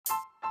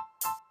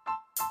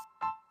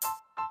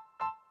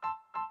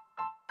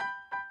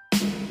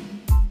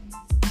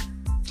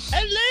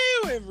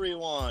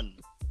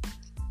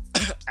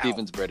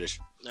Steven's British.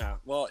 Yeah,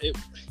 well,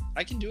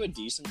 I can do a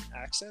decent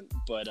accent,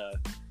 but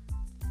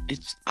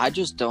I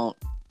just don't.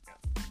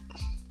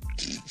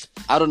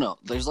 I don't know.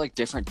 There's like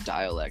different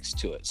dialects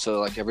to it. So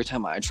like every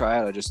time I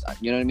try it,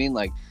 you know what I mean?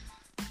 Like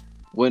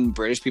when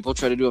British people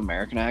try to do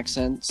American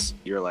accents,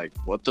 you're like,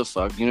 what the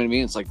fuck? You know what I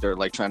mean? It's like they're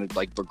like trying to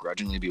like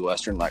begrudgingly be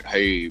Western, like,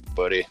 hey,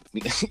 buddy,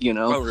 you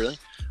know? Oh, really?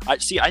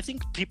 I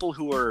think people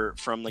who are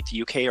from like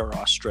the UK or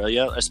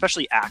Australia,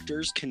 especially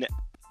actors, can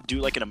do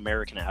like an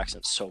American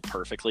accent so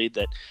perfectly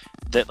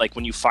that like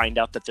when you find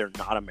out that they're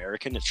not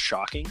American, it's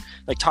shocking.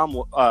 Like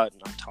Tom Holland.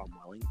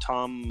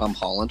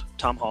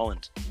 Tom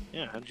Holland.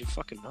 Yeah, how did you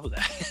fucking know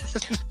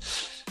that?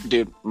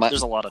 Dude,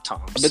 there's a lot of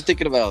Toms. I've been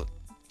thinking about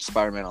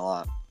Spider-Man a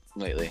lot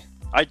lately.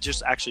 I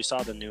just actually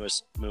saw the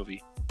newest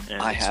movie.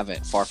 And I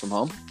haven't. Far From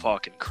Home?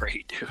 Fucking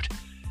great, dude.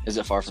 Is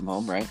it Far From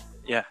Home, right?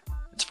 Yeah,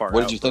 it's far.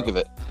 What did you think of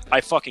it?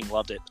 I fucking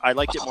loved it. I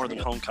liked it more than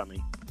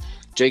Homecoming.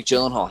 Jake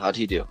Gyllenhaal, how'd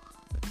he do?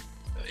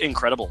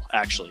 Incredible,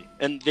 actually.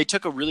 And they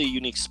took a really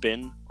unique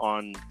spin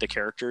on the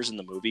characters in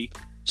the movie.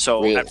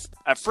 So really?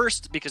 at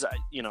first, because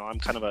I'm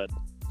kind of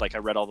I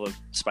read all the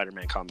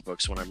Spider-Man comic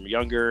books when I'm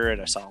younger,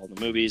 and I saw all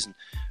the movies, and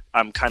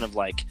I'm kind of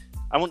like,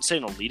 I wouldn't say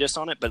an elitist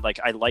on it, but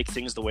like I like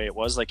things the way it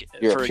was. Like,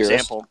 for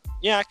example,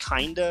 yeah,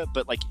 kinda.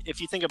 But like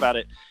if you think about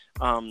it,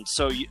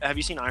 have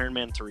you seen Iron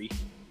Man 3?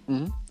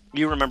 Mm-hmm.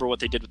 You remember what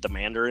they did with the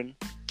Mandarin?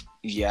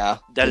 Yeah,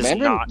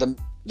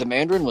 the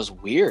Mandarin was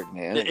weird,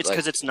 man. It's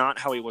because it's not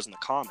how he was in the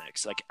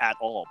comics, like at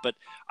all. But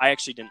I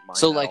actually didn't mind.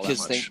 So like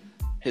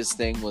his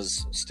thing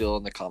was still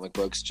in the comic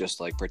books,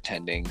 just like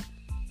pretending.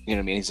 You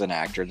know what I mean? He's an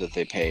actor that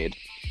they paid.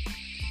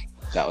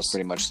 That was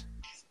pretty much.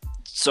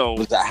 So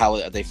was that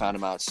how they found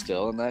him out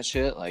still in that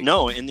shit? Like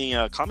no, in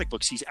the comic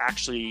books, he's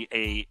actually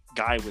a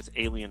guy with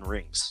alien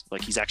rings.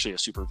 Like he's actually a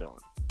supervillain.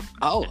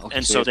 Oh, okay.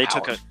 And so they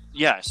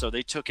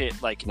took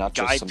it like not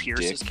Guy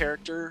Pearce's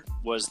character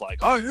was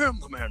like, I am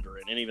the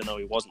Mandarin, and even though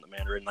he wasn't the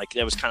Mandarin, like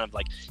it was kind of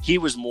like he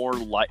was more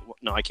like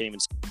no, I can't even.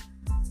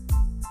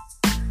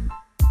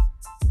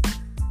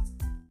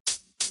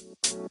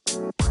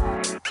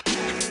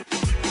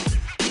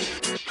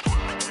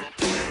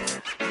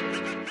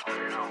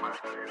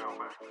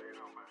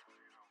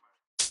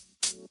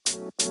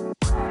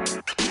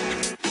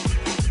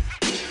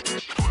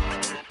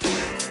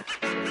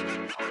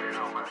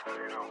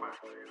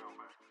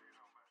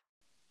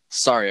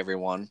 Sorry,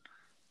 everyone.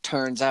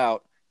 Turns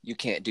out you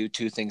can't do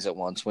two things at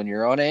once when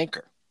you're on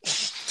Anchor.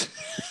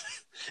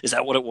 Is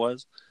that what it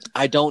was?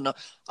 I don't know.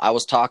 I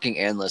was talking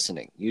and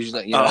listening.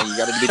 Usually, you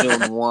got to be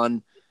doing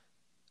one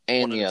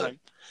and the other. Time.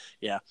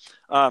 Yeah.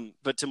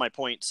 But to my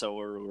point, so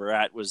where we're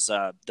at was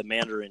the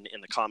Mandarin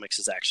in the comics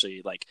is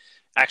actually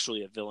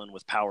a villain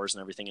with powers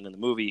and everything. And in the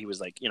movie, he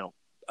was like,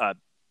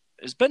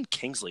 it's Ben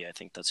Kingsley. I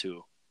think that's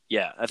who.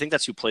 Yeah, I think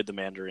that's who played the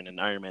Mandarin in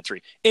Iron Man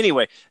 3.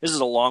 Anyway, this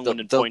is a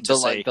long-winded point to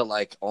say.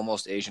 The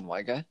almost Asian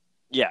white guy?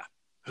 Yeah,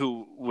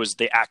 who was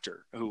the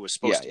actor who was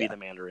supposed to be the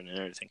Mandarin and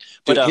everything.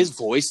 But dude, his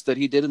voice that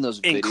he did in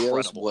those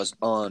videos was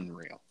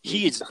unreal.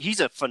 He's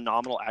a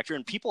phenomenal actor,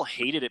 and people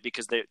hated it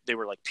because they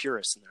were like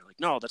purists, and they're like,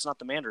 no, that's not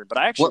the Mandarin. But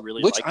I actually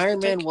really liked it. Which Iron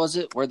Man was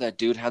it where that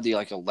dude had the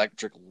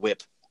electric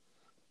whip?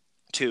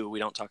 2, we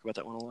don't talk about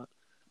that one a lot.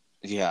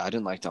 Yeah, I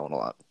didn't like that one a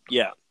lot.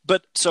 Yeah.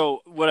 But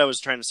so what I was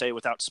trying to say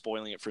without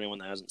spoiling it for anyone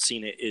that hasn't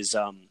seen it is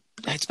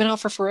it's been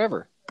out for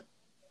forever.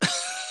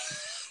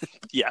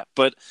 Yeah,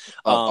 but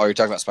are you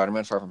talking about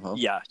Spider-Man Far From Home?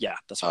 Yeah,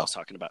 that's what I was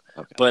talking about.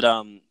 Okay.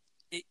 But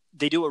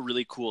they do a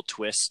really cool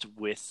twist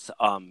with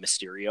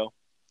Mysterio,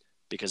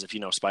 because if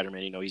you know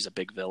Spider-Man, you know he's a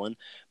big villain,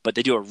 but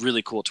they do a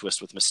really cool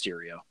twist with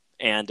Mysterio.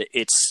 And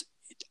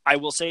I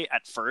will say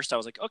at first I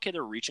was like, okay,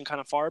 they're reaching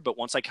kind of far, but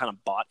once I kind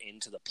of bought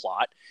into the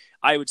plot,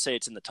 I would say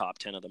it's in the top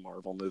 10 of the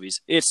Marvel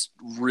movies. It's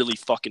really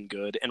fucking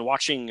good. And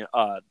watching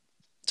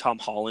Tom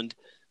Holland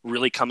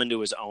really come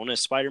into his own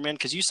as Spider-Man,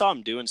 because you saw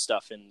him doing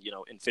stuff in,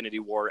 Infinity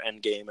War,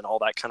 Endgame, and all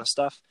that kind of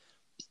stuff,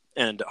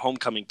 and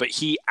Homecoming, but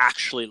he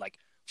actually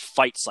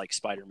fights like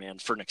Spider-Man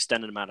for an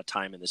extended amount of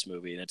time in this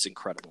movie, and it's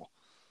incredible.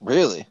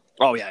 Really?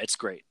 Oh yeah, it's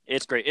great.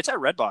 It's great. It's at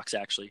Redbox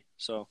actually.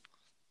 So,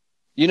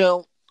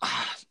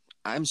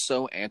 I'm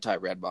so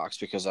anti-Redbox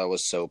because I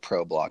was so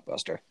pro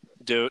Blockbuster.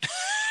 Dude,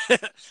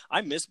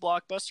 I miss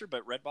Blockbuster,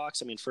 but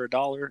Redbox, I mean, for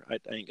 $1, I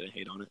ain't gonna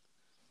hate on it.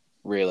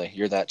 Really?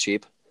 You're that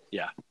cheap?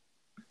 Yeah.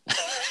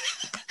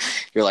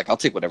 You're like, I'll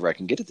take whatever I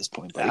can get at this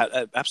point,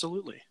 buddy.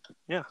 Absolutely.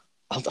 Yeah.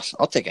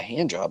 I'll take a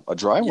hand job, a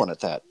dry one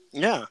at that.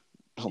 Yeah.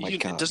 Oh my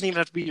God. It doesn't even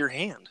have to be your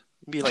hand.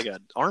 It can be like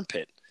an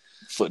armpit.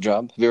 Foot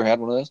job? Have you ever had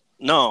one of those?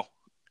 No.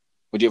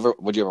 Would you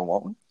ever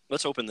want one?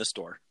 Let's open this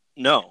door.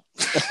 No.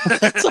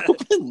 Let's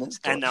open this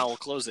door. And now we'll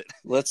close it.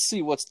 Let's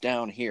see what's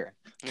down here.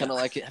 Kind of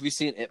like it. Have you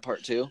seen It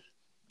Part 2?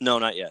 No,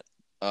 not yet.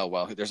 Oh,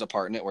 well, there's a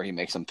part in it where he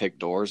makes them pick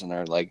doors, and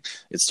they're like,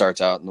 it starts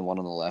out, and the one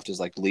on the left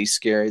is least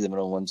scary, the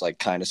middle one's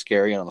kind of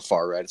scary, and on the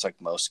far right it's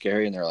most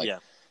scary, and they're like,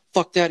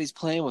 fuck that, he's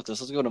playing with us,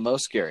 let's go to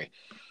most scary.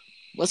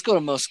 Let's go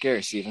to most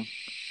scary, Steven.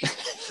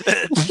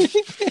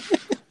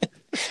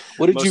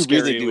 What did you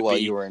really do while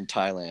you were in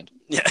Thailand?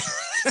 Yeah.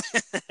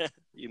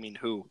 You mean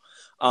who?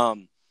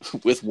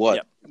 With what?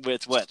 Yeah.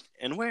 With what?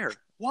 And where?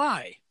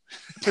 Why?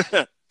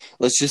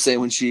 Let's just say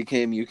when she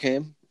came, you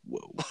came.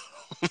 Whoa.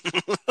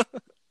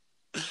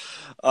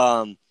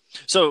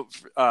 So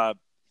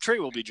Trey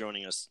will be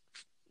joining us,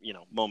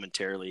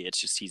 momentarily. It's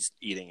just he's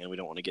eating, and we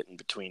don't want to get in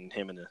between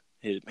him and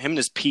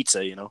his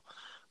pizza,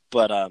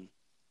 But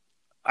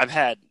I've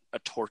had a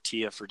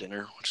tortilla for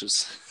dinner, which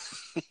is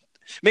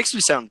makes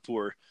me sound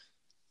poor.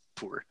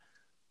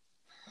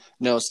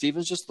 No,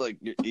 Steven's just like,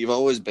 you've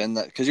always been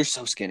that, because you're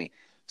so skinny.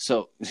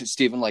 So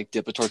Steven like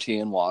dip a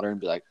tortilla in water and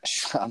be like,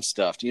 I'm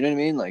stuffed. You know what I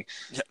mean? Like,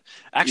 yeah.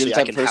 Actually, you're the I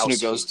type can of person who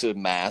house goes food. to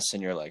mass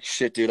and you're like,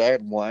 shit, dude, I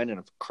had wine and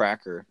a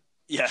cracker.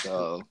 Yeah,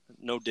 So,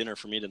 no dinner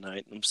for me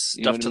tonight. I'm you know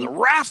stuffed what I to the mean?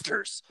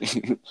 rafters.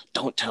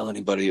 Don't tell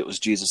anybody it was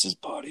Jesus'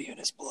 body and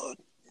his blood.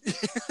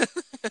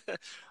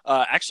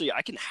 Actually,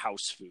 I can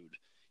house food.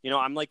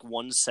 I'm like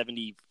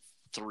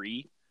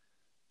 173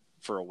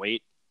 for a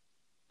weight,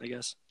 I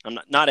guess. I'm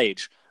not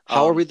age.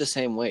 How are we the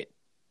same weight?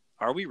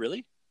 Are we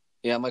really?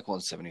 Yeah, I'm like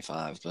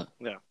 175, but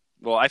Yeah.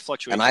 Well, I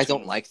fluctuate. and I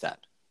don't like that.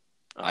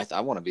 Oh.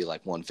 I want to be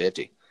like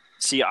 150.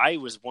 See, I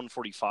was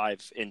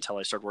 145 until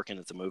I started working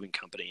at the moving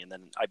company, and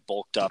then I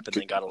bulked up and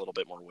then got a little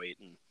bit more weight.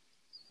 And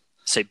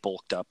say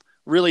bulked up,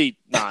 really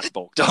not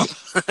bulked up.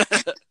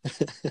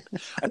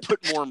 I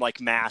put more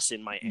like mass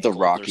in my ankles. The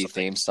Rocky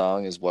theme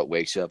song is what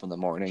wakes you up in the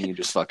morning. You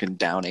just fucking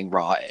downing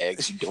raw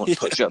eggs. You doing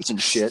push-ups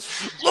and shit.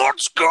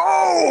 Let's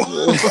go!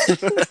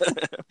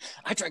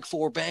 I drank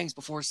 4 bangs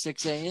before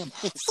 6 a.m.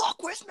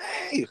 Fuck with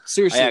me.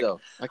 Seriously, though.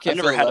 I can't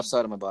feel the left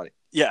side of my body.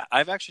 Yeah,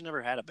 I've actually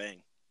never had a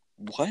bang.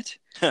 What?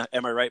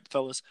 Am I right,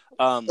 fellas?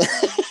 But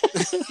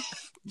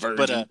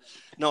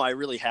no, I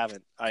really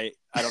haven't. I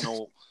don't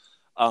know.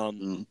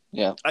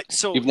 Yeah.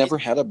 So you've never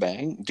had a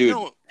bang? Dude,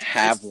 no,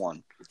 have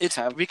one. It's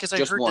because I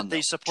heard that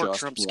they support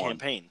Trump's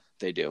campaign.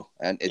 They do.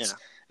 And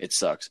it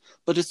sucks.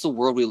 But it's the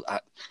world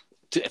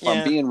if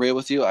I'm being real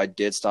with you, I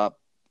did stop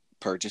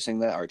purchasing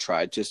that, or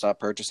tried to stop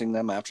purchasing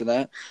them after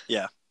that.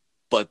 Yeah.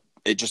 But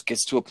it just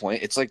gets to a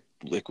point. It's like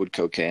liquid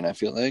cocaine, I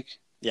feel like.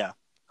 Yeah.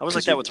 I was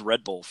like that with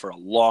Red Bull for a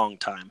long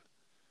time.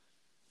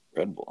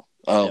 Red Bull.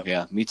 Oh,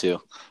 yeah, me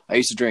too. I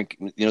used to drink,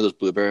 those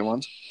blueberry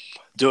ones?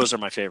 Those are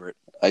my favorite.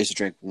 I used to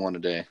drink 1 a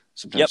day,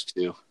 sometimes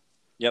 2.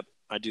 Yep,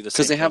 I do the same.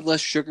 Because they have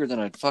less sugar than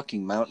a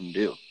fucking Mountain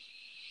Dew.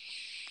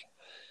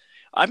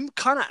 I'm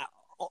kind of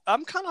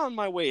on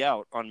my way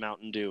out on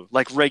Mountain Dew,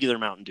 like regular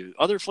Mountain Dew.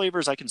 Other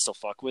flavors I can still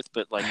fuck with,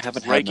 but like I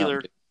haven't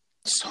regular. Had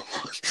so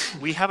much.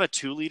 We have a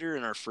 2-liter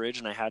in our fridge,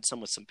 and I had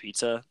some with some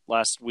pizza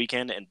last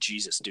weekend, and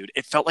Jesus, dude,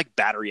 it felt like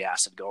battery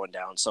acid going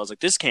down. So I was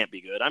like, this can't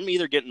be good. I'm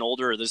either getting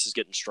older or this is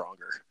getting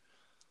stronger.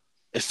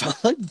 It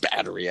felt like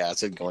battery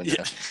acid going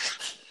down.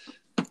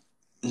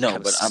 No,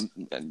 but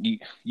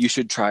you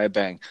should try a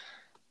bang.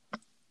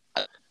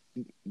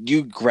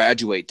 You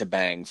graduate to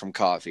bang from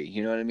coffee.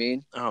 You know what I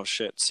mean? Oh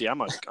shit! See,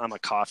 I'm a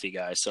coffee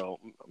guy, so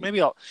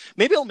maybe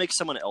I'll make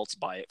someone else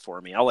buy it for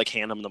me. I'll like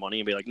hand them the money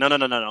and be like,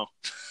 no.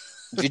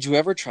 Did you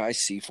ever try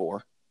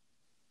C4?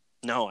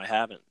 No, I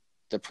haven't.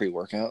 The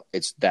pre-workout?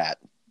 It's that.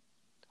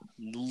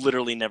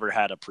 Literally never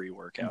had a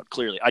pre-workout.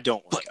 Clearly, I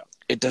don't work out.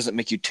 It doesn't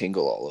make you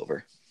tingle all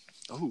over.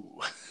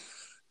 Ooh.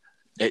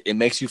 It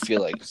makes you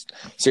feel like,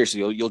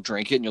 seriously, you'll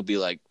drink it and you'll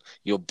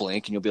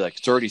blink and you'll be like,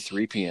 it's already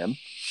 3 p.m.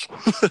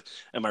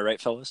 Am I right,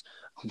 fellas?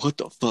 What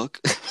the fuck?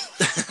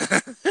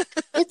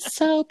 It's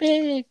so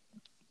big.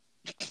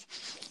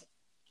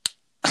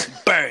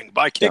 Bang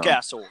by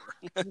Kick-Ass Or.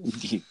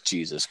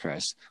 Jesus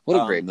Christ.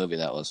 What a great movie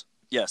that was.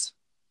 Yes.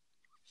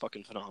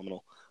 Fucking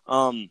phenomenal.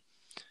 How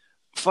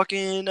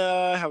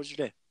was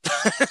your day?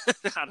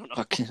 I don't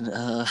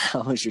know.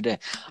 How was your day?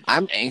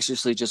 I'm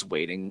anxiously just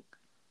waiting.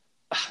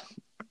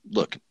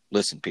 Look,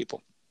 listen,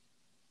 people.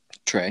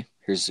 Trey,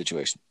 here's the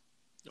situation.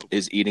 Okay.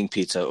 Is eating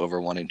pizza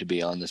over wanting to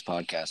be on this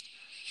podcast.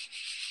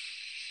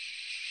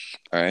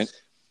 All right?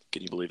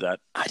 Can you believe that?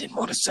 I didn't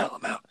want to sell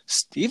him out.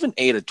 Steven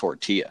ate a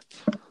tortilla.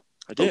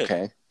 I did.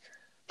 Okay.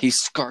 He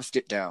scarfed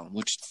it down,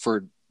 which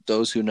for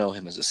those who know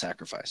him is a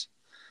sacrifice.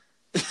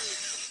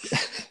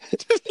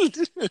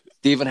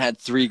 Steven had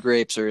 3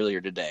 grapes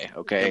earlier today,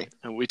 okay?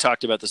 And we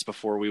talked about this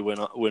before we went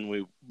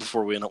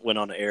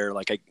on air.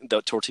 Like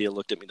the tortilla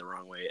looked at me the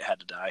wrong way. It had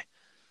to die.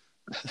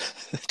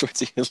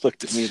 Tortilla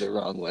looked at me the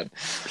wrong way.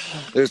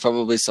 There's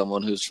probably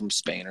someone who's from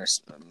Spain or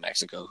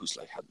Mexico who's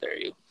like, how dare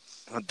you?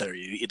 How dare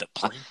you eat a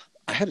plane?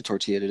 I had a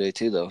tortilla today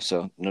too, though,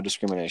 so no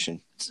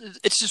discrimination.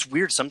 It's just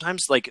weird.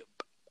 Sometimes, like,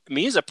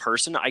 me as a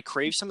person, I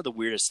crave some of the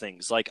weirdest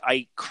things. Like,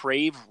 I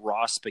crave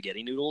raw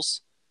spaghetti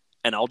noodles,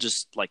 and I'll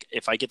just, like,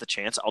 if I get the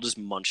chance, I'll just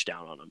munch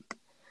down on them.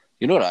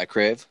 You know what I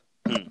crave?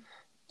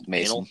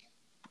 Mason. Anal?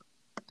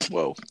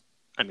 Whoa.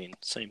 I mean,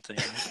 same thing.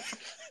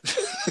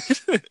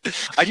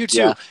 I do too.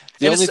 Yeah.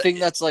 The only thing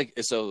that's like,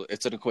 so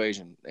it's an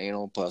equation,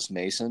 anal plus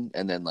Mason,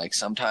 and then like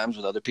sometimes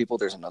with other people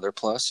there's another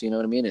plus, you know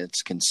what I mean?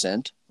 It's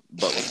consent,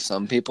 but with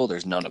some people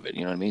there's none of it,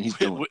 you know what I mean? He's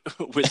doing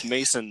with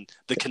Mason,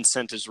 the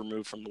consent is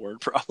removed from the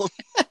word problem.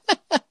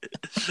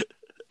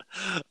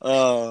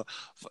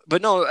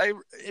 But no,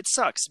 it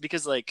sucks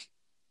because like,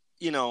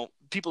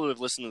 people who have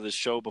listened to this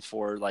show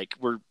before, like,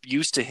 we're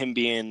used to him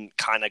being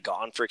kind of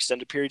gone for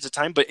extended periods of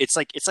time, but it's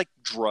like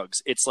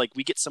drugs. It's like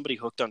we get somebody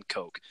hooked on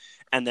coke,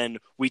 and then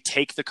we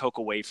take the coke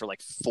away for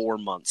like 4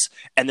 months,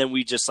 and then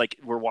we just like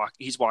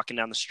he's walking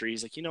down the street,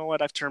 he's like, you know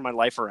what, I've turned my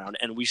life around,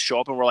 and we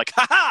show up and we're like,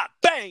 ha ha,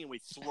 bang, and we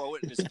throw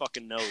it in his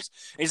fucking nose,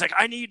 and he's like,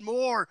 I need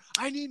more,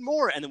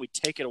 and then we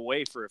take it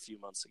away for a few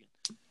months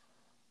again.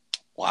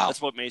 Wow,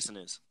 that's what Mason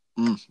is.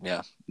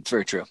 Yeah, it's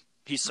very true.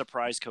 He's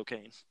surprise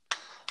cocaine.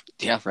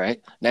 Yeah,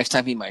 right. Next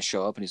time he might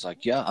show up and he's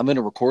like, yeah, I'm in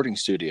a recording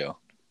studio.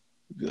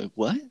 You're like,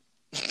 what?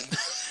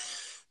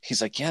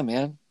 He's like, yeah,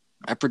 man,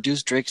 I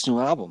produced Drake's new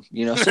album.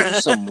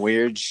 Some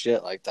weird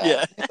shit like that.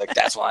 Yeah. Like,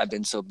 that's why I've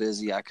been so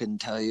busy. I couldn't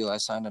tell you. I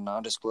signed a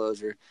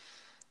non-disclosure.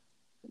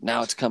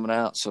 Now it's coming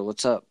out. So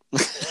what's up?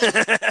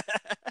 That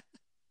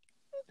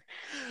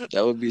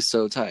would be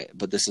so tight.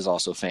 But this is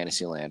also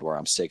Fantasyland where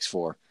I'm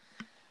 6'4".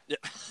 Yeah.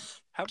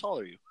 How tall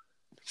are you?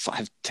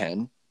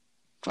 5'10".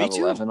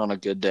 5'11" on a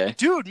good day.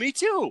 Dude, me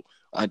too.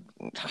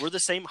 We're the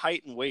same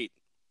height and weight.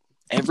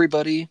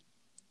 Everybody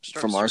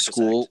from our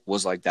school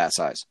was like that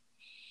size.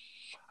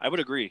 I would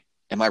agree.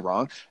 Am I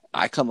wrong?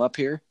 I come up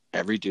here,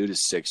 every dude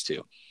is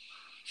 6'2".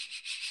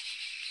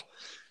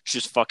 It's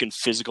just fucking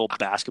physical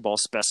basketball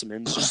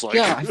specimens. Just like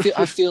yeah,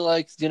 I feel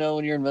like,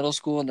 when you're in middle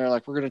school and they're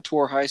like, we're going to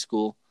tour high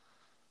school,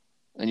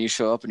 and you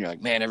show up and you're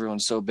like, man,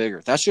 everyone's so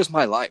bigger. That's just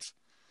my life.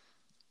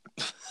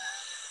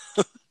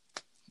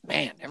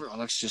 Man, everyone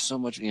looks just so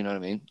much, you know what I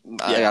mean?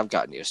 Yeah. I've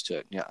gotten used to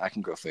it. Yeah, I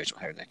can grow facial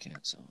hair, they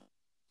can't, so.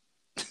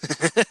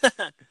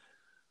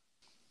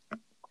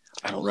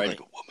 I don't look like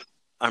a woman.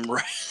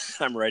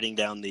 I'm writing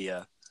down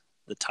the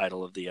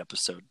title of the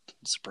episode,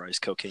 Surprise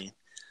Cocaine.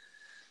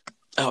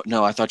 Oh,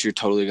 no, I thought you were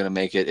totally going to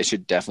make it. It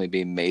should definitely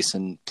be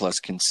Mason plus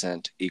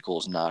consent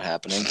equals not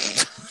happening.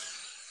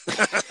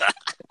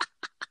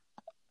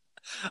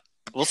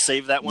 We'll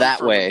save that one that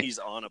for way, when he's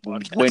on a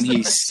podcast. When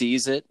he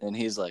sees it and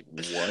he's like,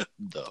 what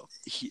the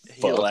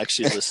He'll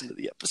actually listen to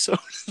the episode.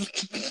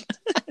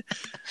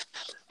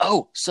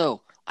 Oh,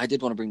 so I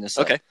did want to bring this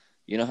up. Okay.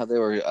 You know how they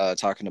were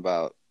talking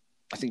about,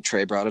 I think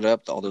Trey brought it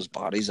up, all those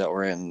bodies that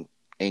were in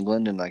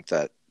England and like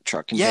that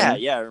truck container?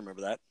 Yeah, I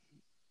remember that.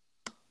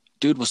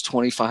 Dude was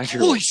 25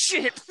 years old. Holy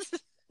shit!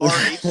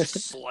 RH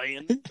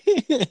slaying.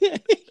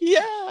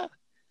 Yeah.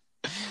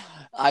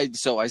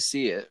 So I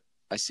see it.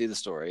 I see the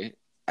story.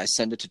 I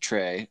send it to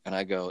Trey, and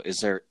I go, is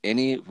there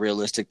any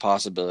realistic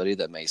possibility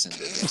that Mason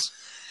did this?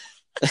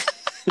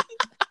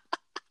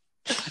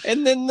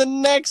 And then the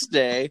next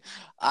day,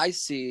 I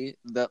see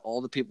that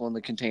all the people in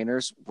the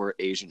containers were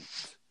Asian.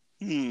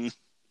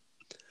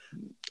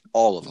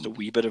 All of them. A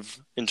wee bit of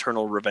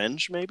internal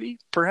revenge, maybe,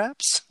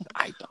 perhaps?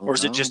 I don't know. Or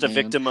is it just a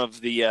victim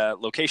of the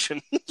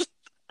location?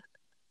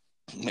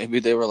 Maybe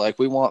they were like,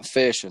 we want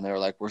fish, and they were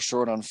like, we're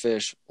short on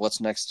fish.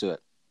 What's next to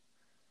it?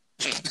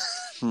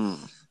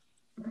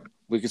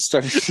 We could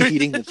start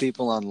feeding the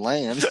people on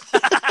land.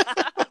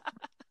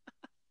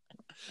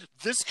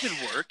 This could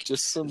work.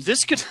 Just some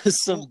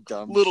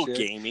dumb little shit.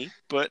 Gamey,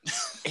 but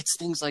it's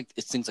things like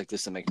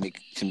this that make me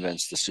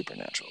convinced the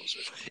supernatural is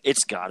real.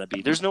 It's gotta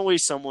be. There's no way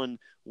someone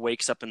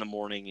wakes up in the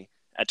morning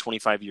at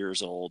 25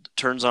 years old,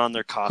 turns on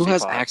their coffee pot. Who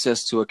has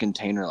access to a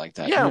container like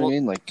that? Yeah, you know what I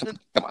mean? Like, come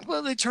on.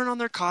 Well, they turn on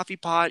their coffee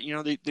pot.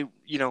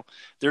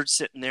 They're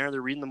sitting there,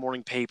 they're reading the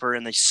morning paper,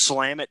 and they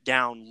slam it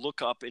down,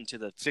 look up into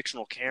the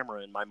fictional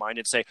camera in my mind,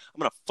 and say, "I'm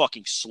gonna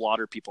fucking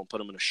slaughter people and put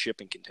them in a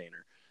shipping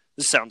container."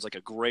 This sounds like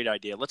a great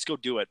idea. Let's go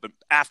do it, but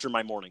after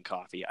my morning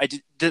coffee.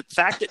 The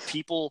fact that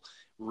people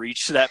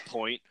reach that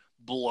point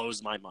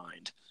blows my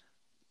mind.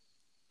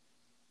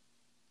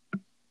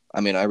 I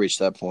mean, I reached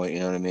that point, you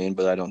know what I mean?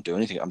 But I don't do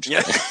anything. I'm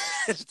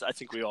just I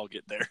think we all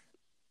get there.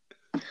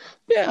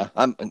 Yeah.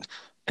 And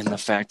the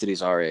fact that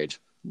he's our age.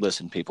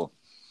 Listen, people.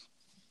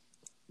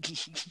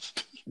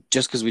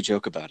 Just because we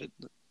joke about it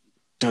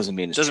doesn't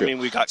mean it's true. Doesn't mean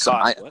we got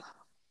caught. What?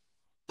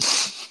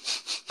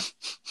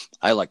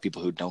 I like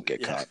people who don't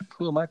get caught.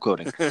 Who am I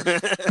quoting?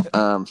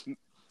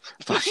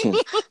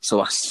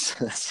 So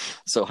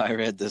I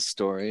read this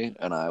story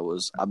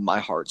and my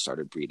heart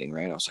started beating,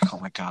 right? I was like, oh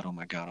my God.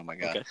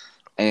 Okay.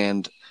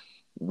 And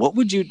what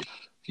would you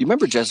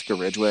remember Jessica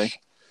Ridgway?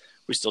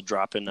 We still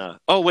dropping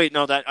oh wait,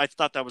 no, I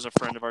thought that was a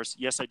friend of ours.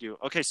 Yes, I do.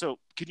 Okay, so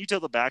can you tell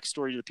the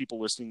backstory to the people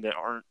listening that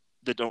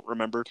don't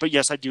remember? But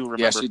yes, I do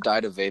remember. Yeah, she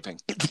died of vaping.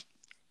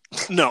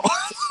 No.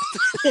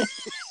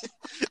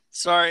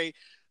 Sorry,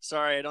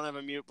 I don't have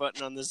a mute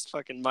button on this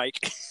fucking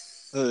mic.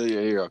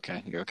 Yeah, you're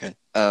okay.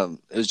 It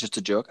was just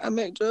a joke. I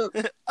make joke.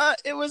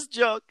 It was a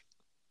joke.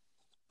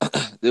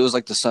 It was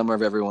like the summer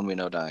of everyone we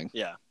know dying.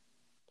 Yeah.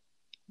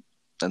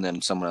 And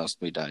then someone else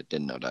we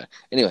didn't know died.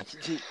 Anyway,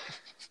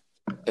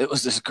 it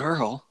was this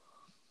girl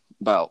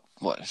about,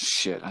 I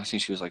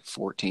think she was like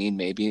 14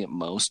 maybe at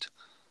most.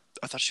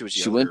 I thought she was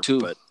younger.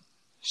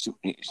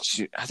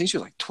 I think she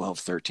was like 12,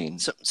 13.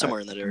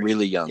 Somewhere in that area.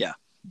 Really young. Yeah.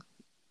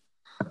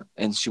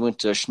 And she went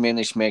to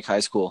Schmanley Schmake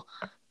High School.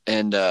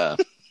 And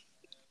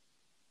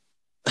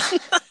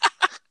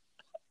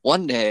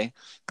one day,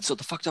 so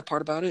the fucked up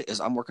part about it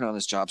is I'm working on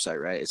this job site,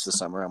 right? It's the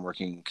summer. I'm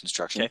working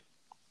construction. Okay.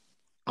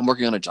 I'm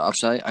working on a job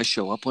site. I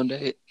show up one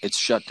day, it's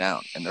shut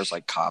down, and there's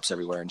like cops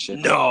everywhere and shit.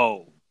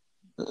 No.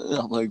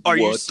 I'm like, Are what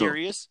you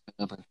serious?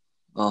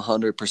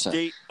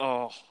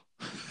 100%.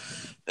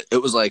 It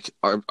was like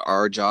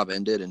our job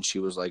ended, and she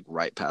was like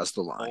right past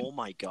the line. Oh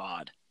my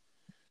God.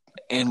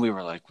 And we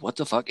were like, what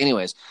the fuck?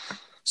 Anyways,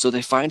 so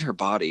they find her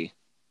body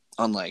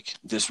on like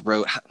this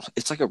road.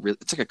 It's like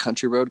a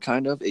country road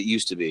kind of. It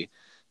used to be.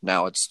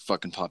 Now it's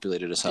fucking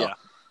populated as hell. Yeah.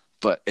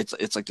 But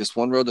it's like this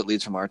one road that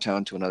leads from our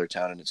town to another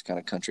town, and it's kind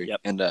of country.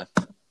 Yep. And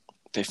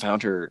they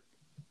found her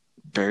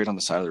buried on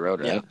the side of the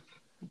road, right? Yep.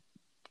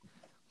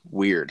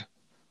 Weird.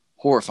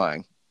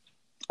 Horrifying.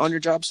 On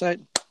your job site,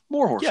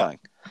 more horrifying.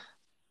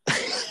 Yeah.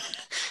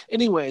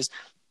 Anyways,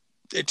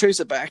 they trace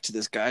it back to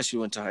this guy she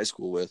went to high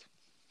school with,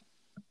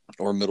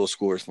 or middle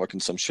school, or fucking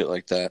some shit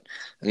like that.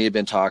 And he had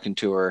been talking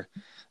to her,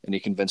 and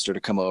he convinced her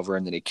to come over,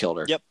 and then he killed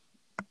her. Yep.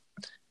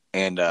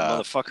 And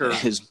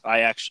motherfucker,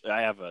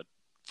 I have a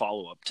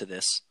follow-up to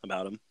this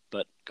about him,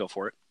 but go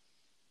for it.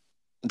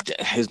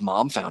 His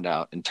mom found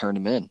out and turned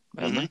him in.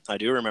 Mm-hmm. I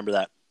do remember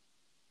that.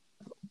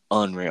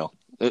 Unreal.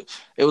 It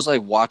was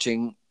like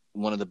watching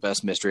one of the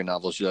best mystery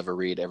novels you'll ever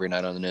read every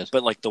night on the news.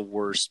 But like the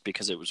worst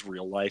because it was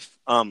real life.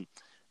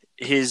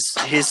 His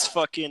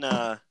fucking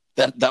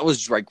that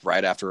was like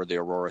right after the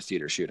Aurora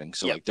Theater shooting.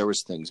 So yep. Like there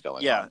was things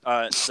going on.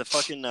 Yeah. The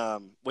fucking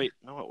wait,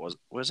 no, it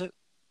was it?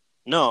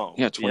 No.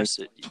 Yeah,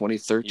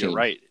 2013. You're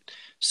right.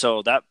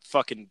 So that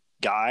fucking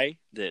guy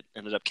that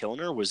ended up killing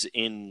her was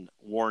in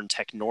Warren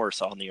Tech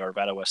North on the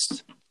Arvada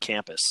West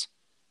campus.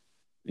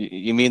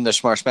 You mean the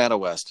Schmarshmata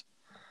West?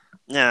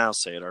 Yeah, I'll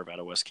say it,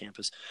 Arvada West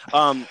campus.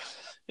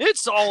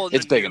 It's all in the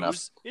it's big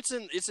news.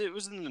 Enough. It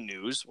was in the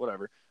news,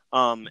 whatever.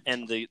 And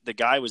the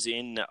guy was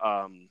in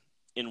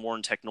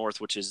Warren Tech North,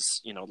 which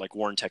is, like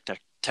Warren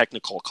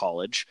Technical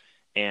College.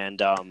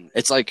 And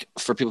it's like,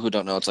 for people who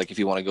don't know, it's like if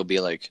you want to go be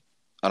like,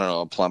 I don't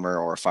know, a plumber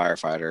or a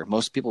firefighter.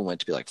 Most people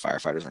went to be like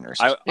firefighters or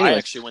nurses. I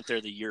actually went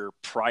there the year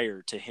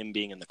prior to him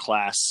being in the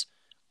class,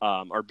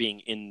 or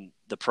being in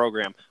the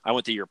program. I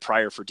went the year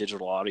prior for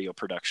digital audio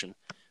production.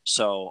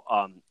 So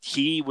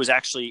he was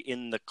actually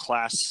in the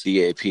class.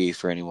 DAP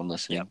for anyone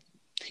listening.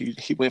 Yeah.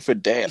 He went for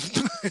DAP.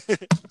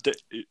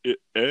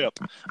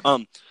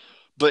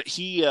 But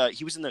he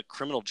was in the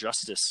criminal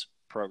justice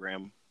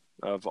program,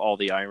 of all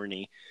the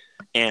irony.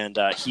 And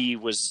he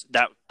was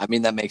that. I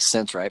mean, that makes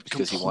sense, right?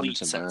 Because he wanted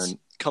to learn.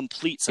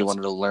 Complete sense. He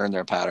wanted to learn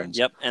their patterns.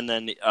 Yep. And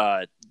then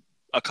a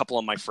couple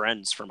of my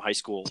friends from high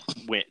school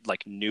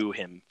knew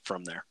him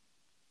from there.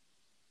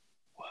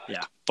 What?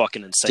 Yeah,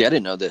 fucking insane. See, I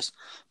didn't know this.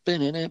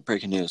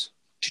 Breaking news.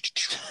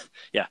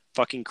 Yeah,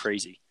 fucking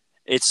crazy.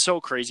 It's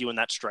so crazy when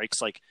that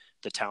strikes like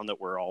the town that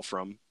we're all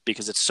from,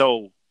 because it's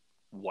so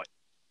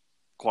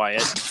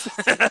quiet.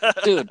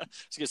 Dude, I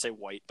was gonna say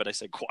white, but I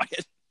said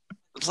quiet.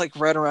 It's like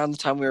right around the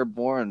time we were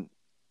born.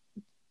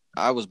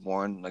 I was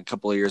born a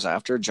couple of years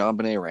after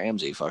JonBenet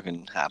Ramsey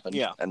fucking happened.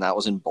 Yeah. And that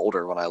was in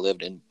Boulder when I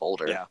lived in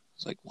Boulder. Yeah.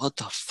 It's like, what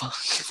the fuck?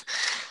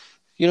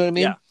 You know what I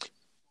mean? Yeah.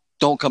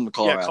 Don't come to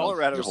Colorado. Yeah,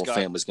 Colorado's your whole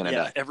family's going to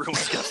die.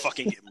 Everyone's going to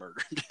fucking get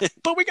murdered.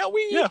 But we got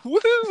weed. Yeah,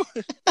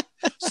 woohoo!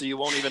 So you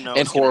won't even know.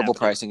 And horrible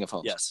pricing of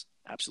homes. Yes,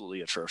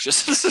 absolutely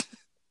atrocious.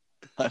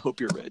 I hope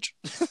you're rich.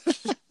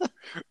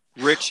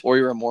 Rich. Or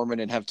you're a Mormon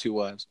and have 2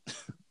 wives.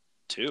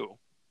 2?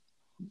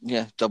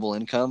 Yeah, double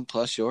income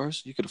plus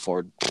yours. You could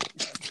afford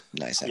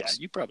nice house. Yeah,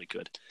 you probably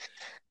could.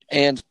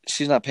 And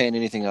she's not paying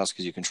anything else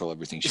because you control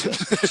everything she does.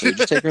 So you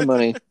just take her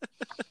money.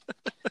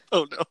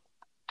 Oh, no.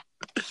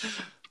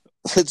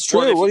 It's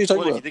true. What are you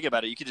talking about? If you think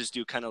about it, you could just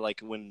do kind of like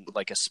when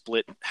like a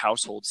split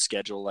household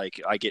schedule. Like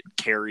I get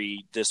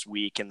Carrie this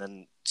week, and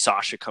then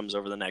Sasha comes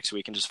over the next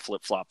week, and just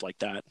flip flop like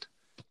that.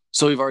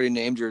 So you've already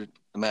named your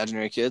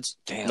imaginary kids?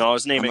 Damn. No, I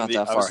was naming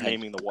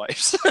the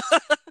wives.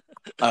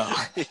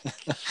 Oh.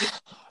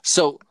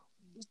 So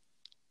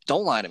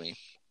don't lie to me.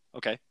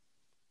 Okay.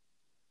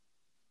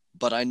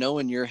 But I know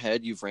in your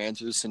head you've ran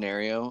through the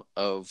scenario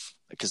of,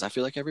 because I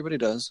feel like everybody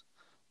does,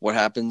 what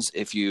happens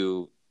if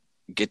you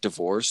get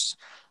divorced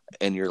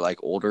and you're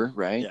like older,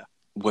 right?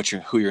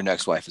 Yeah. Who your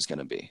next wife is going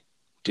to be?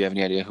 Do you have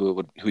any idea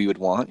who you would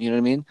want? You know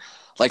what I mean?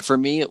 Like for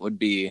me, it would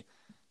be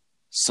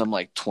some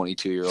like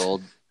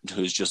 22-year-old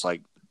who's just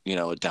like,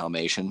 a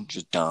Dalmatian,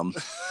 just dumb.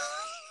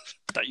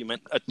 Thought you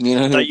meant a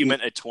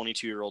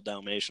 22-year-old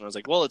Dalmatian. I was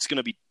like, well, it's going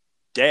to be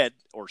dead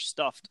or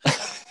stuffed.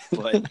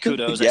 But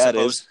kudos, yeah, I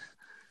suppose.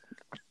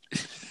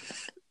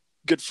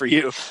 Good for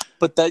you.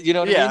 But that, you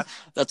know what I mean?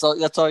 That's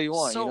all you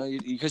want, So,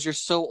 because you're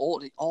so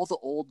old. All the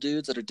old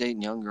dudes that are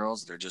dating young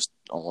girls, they're just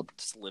all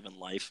just living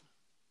life.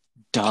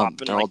 Dumb.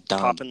 They're all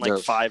dumb. Popping like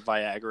 5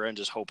 Viagra and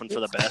just hoping for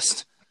the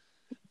best.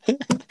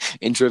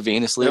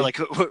 Intravenously. They're like,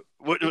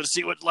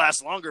 see what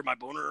lasts longer, my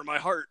boner or my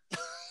heart?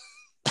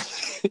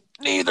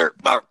 Neither.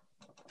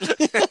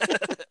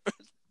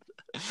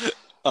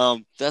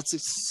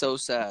 That's so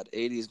sad.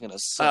 80 is gonna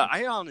suck.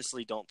 I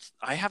honestly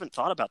I haven't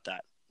thought about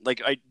that.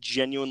 Like, I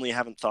genuinely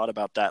haven't thought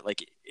about that.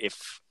 Like,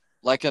 if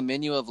like a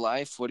menu of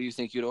life, what do you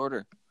think you'd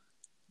order?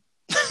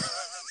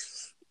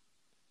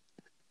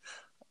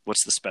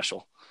 What's the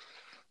special?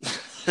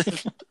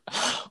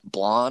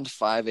 blonde,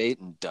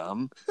 5'8", and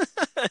dumb.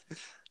 Yeah,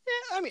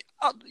 I mean,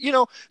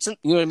 since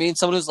You know what I mean?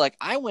 Someone who's like,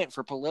 I went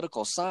for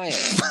political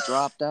science and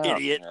dropped out.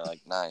 Idiot. And you're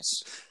like,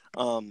 nice.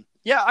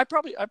 Yeah, I'd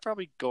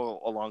probably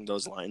go along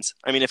those lines.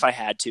 I mean, if I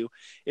had to,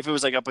 if it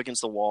was like up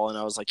against the wall and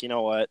I was like, you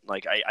know what,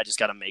 like I just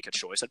got to make a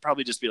choice, I'd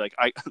probably just be like,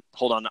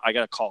 hold on, I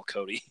got to call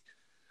Cody.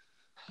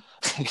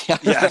 Yeah,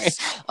 Yes.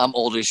 right. I'm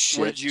old as shit.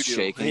 What did you do?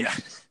 Shaking. Yeah.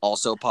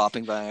 Also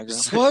popping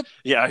Viagra. What?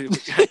 Yeah.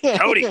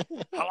 Cody,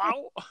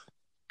 hello?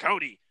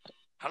 Cody,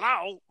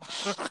 hello?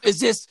 Is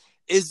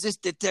this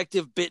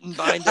Detective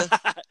Bittenbinder?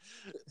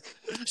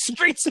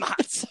 Street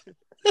smarts.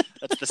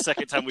 That's the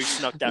second time we've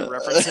snuck that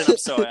reference in. I'm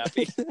so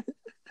happy.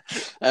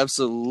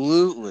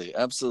 Absolutely.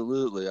 I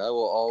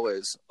will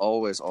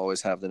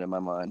always have that in my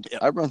mind.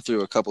 Yep. I run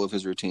through a couple of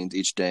his routines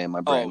each day in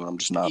my brain when I'm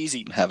just not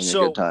easy. having a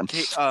good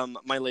time.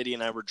 My lady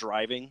and I were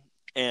driving,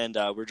 and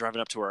we're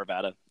driving up to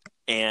Arvada,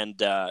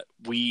 and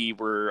we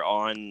were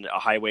on a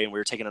highway, and we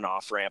were taking an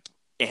off ramp,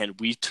 and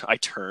I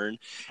turn,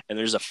 and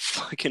there's a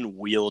fucking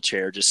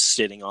wheelchair just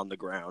sitting on the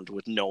ground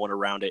with no one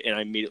around it, and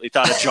I immediately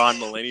thought of John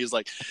Mulaney. He's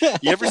like,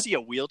 you ever see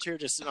a wheelchair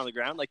just sitting on the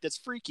ground? Like, that's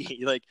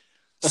freaky. Like,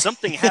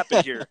 something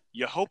happened here.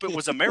 You hope it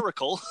was a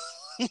miracle.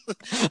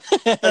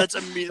 That's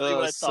immediately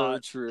what I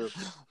thought. So true,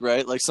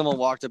 right? Like someone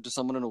walked up to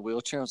someone in a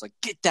wheelchair and was like,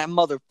 "Get that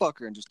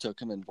motherfucker!" and just took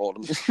him and rolled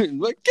him.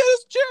 Like, get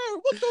his chair!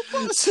 What the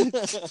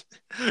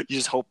fuck? You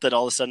just hope that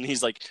all of a sudden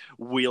he's like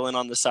wheeling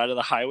on the side of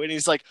the highway and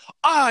he's like,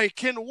 "I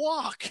can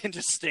walk," and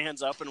just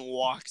stands up and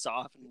walks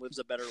off and lives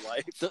a better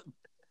life.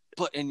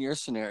 But in your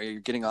scenario,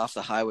 you're getting off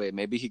the highway.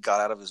 Maybe he got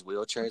out of his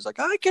wheelchair. He's like,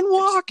 "I can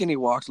walk," and he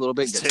walks a little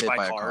bit and gets hit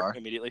by a car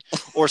immediately,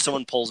 or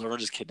someone pulls over and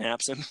just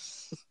kidnaps him.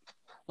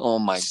 Oh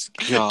my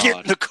god! Get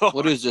in the car.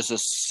 What is this? A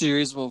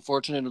series of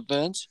unfortunate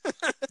events?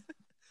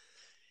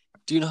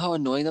 Do you know how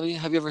annoying that would be?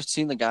 Have you ever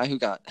seen the guy who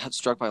got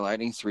struck by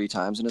lightning 3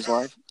 times in his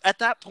life? At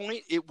that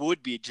point, it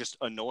would be just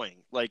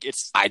annoying. Like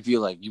I'd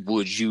feel like,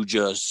 would you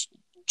just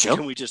jump?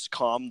 Can we just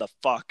calm the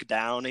fuck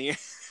down here?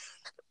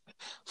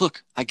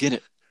 Look, I get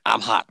it. I'm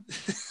hot.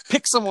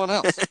 Pick someone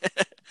else.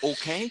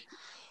 Okay.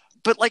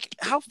 But like,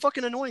 how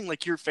fucking annoying!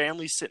 Like your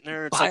family's sitting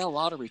there. It's Buy like, a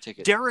lottery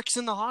ticket. Derek's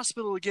in the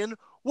hospital again.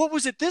 What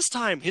was it this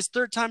time? His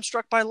 3rd time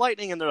struck by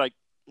lightning, and they're like,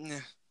 nah.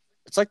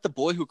 It's like the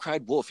boy who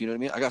cried wolf. You know what I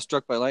mean? I got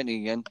struck by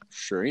lightning again.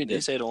 Sure he did. They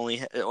say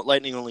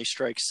lightning only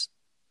strikes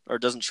or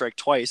doesn't strike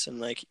twice,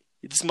 and like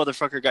this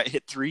motherfucker got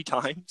hit 3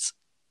 times.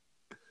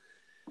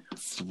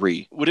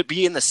 3. Would it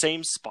be in the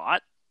same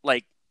spot?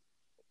 Like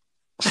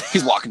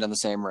he's walking down the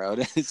same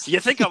road.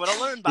 You think I'm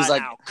gonna learn by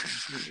now?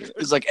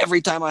 It's like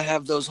every time I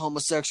have those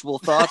homosexual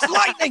thoughts,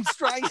 lightning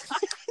strikes.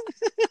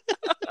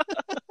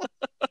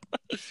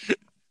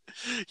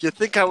 You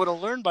think I would have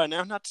learned by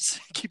now not to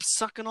keep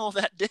sucking all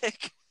that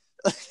dick?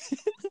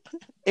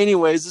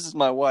 Anyways, this is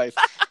my wife.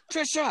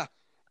 Trisha,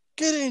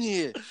 get in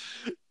here.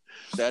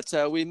 That's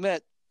how we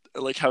met. I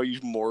like how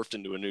you morphed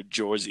into a New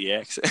Jersey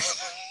accent.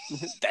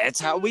 That's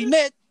how we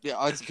met.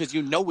 Yeah, it's because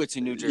you know it's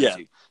in New Jersey. Yeah.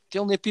 The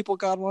only people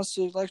God wants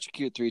to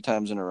electrocute 3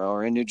 times in a row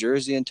are in New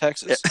Jersey and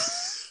Texas.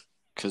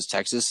 Because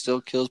Texas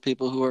still kills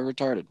people who are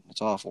retarded.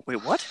 It's awful.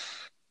 Wait, what?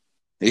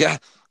 Yeah.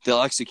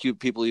 They'll execute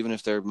people even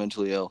if they're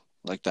mentally ill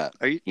like that.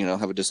 Are you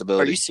have a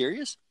disability. Are you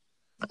serious?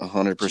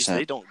 100%.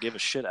 They don't give a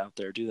shit out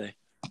there, do they?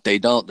 They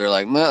don't. They're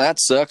like, well, that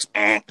sucks.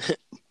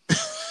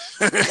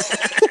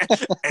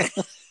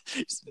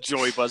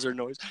 Joy buzzer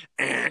noise.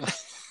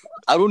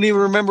 I don't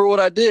even remember what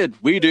I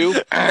did. We do.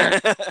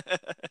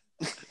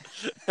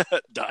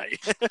 Die.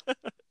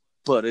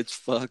 But it's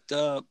fucked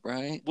up,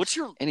 right? What's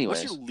your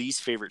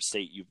least favorite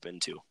state you've been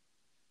to?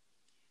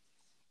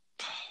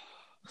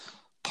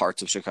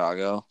 Parts of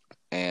Chicago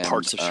and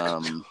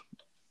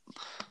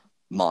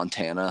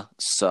Montana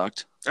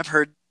sucked. I've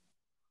heard,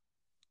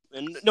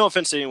 and no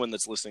offense to anyone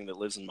that's listening that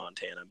lives in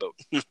Montana, but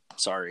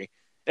sorry.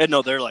 And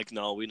no, they're like,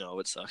 no, we know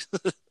it sucks.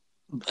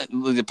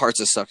 The parts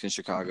that sucked in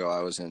Chicago,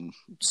 I was in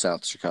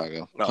South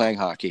Chicago playing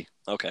hockey.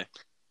 Okay.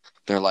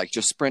 They're like,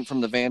 just sprint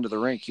from the van to the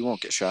rink. You won't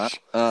get shot.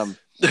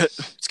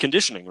 It's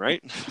conditioning,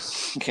 right?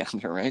 Yeah,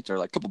 you're right. They're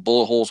like, a couple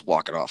bullet holes,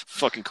 walk it off.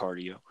 Fucking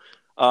cardio.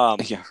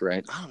 Yeah,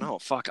 right. I don't know.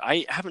 Fuck.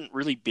 I haven't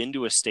really been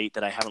to a state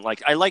that I haven't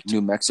liked. I liked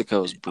New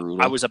Mexico's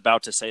brutal. I was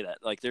about to say that.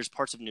 Like, there's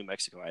parts of New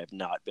Mexico I have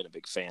not been a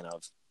big fan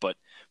of, but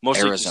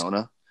mostly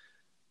Arizona.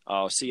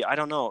 Oh, see, I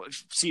don't know.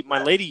 See,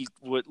 my lady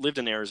lived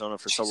in Arizona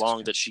for so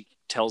long that she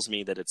tells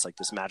me that it's like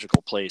this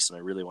magical place, and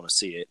I really want to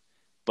see it.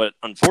 But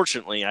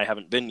unfortunately, I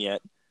haven't been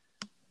yet.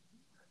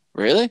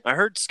 Really? I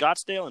heard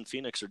Scottsdale and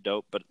Phoenix are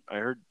dope, but I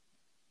heard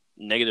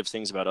negative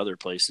things about other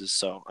places,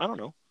 so I don't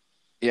know.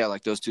 Yeah,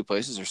 like those 2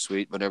 places are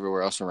sweet, but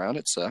everywhere else around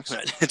it sucks.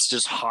 It's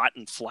just hot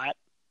and flat.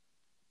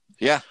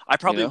 Yeah. I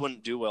probably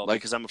wouldn't do well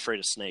because I'm afraid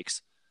of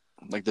snakes.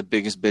 Like the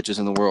biggest bitches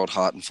in the world,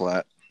 hot and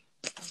flat.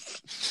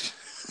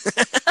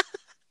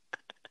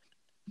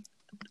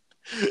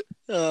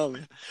 Oh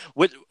man.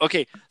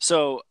 Okay,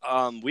 so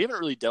we haven't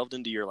really delved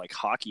into your like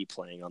hockey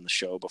playing on the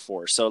show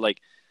before. So like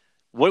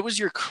what was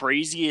your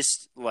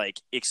craziest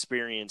like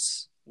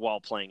experience while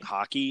playing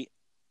hockey?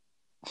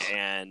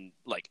 And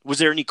like, was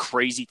there any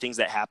crazy things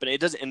that happened?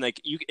 It doesn't, and like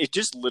it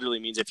just literally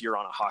means if you're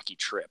on a hockey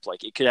trip,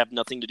 like it could have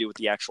nothing to do with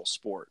the actual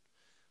sport.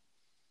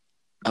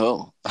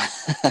 Oh,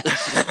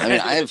 I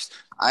mean,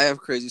 I have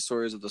crazy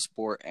stories of the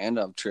sport and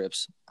of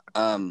trips.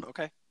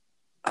 Okay.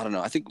 I don't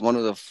know. I think one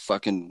of the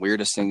fucking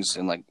weirdest things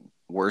and like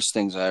worst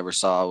things I ever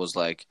saw was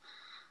like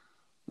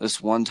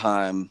this one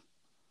time.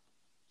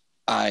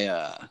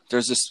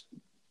 There's this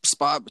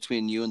spot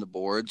between you and the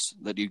boards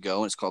that you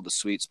go, and it's called the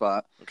sweet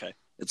spot. Okay.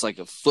 It's like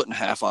a foot and a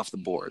half off the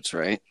boards,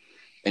 right?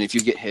 And if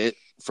you get hit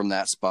from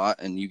that spot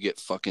and you get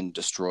fucking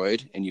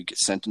destroyed and you get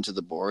sent into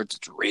the boards,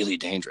 it's really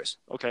dangerous.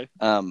 Okay.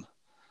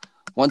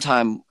 One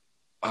time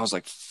I was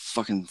like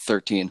fucking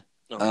 13.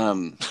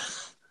 Oh.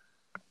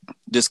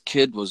 This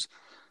kid was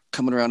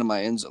coming around in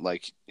my ends,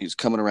 like he was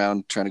coming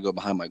around trying to go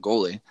behind my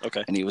goalie.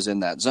 Okay. And he was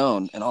in that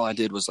zone, and all I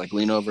did was like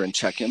lean over and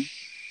check him.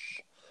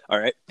 All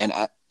right. And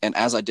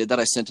as I did that,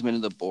 I sent him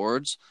into the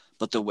boards.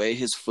 But the way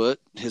his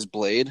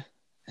blade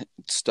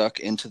stuck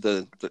into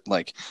the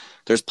like,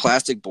 there's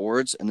plastic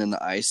boards, and then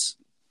the ice.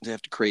 They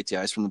have to create the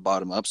ice from the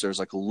bottom up. So there's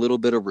like a little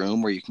bit of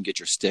room where you can get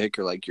your stick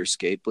or like your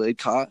skate blade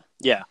caught.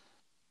 Yeah.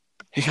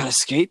 He got a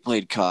skate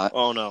blade caught.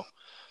 Oh no.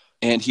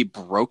 And he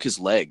broke his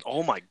leg.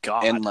 Oh my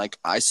God. And like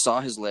I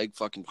saw his leg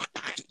fucking,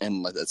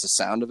 and like that's the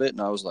sound of it,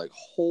 and I was like,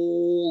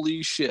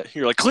 "Holy shit!"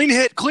 You're like, clean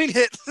hit.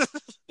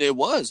 It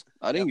was.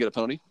 I didn't get a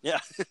penalty.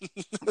 Yeah.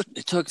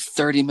 It took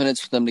 30 minutes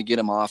for them to get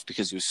him off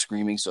because he was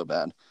screaming so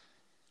bad.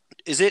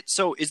 Is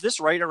this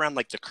right around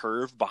like the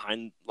curve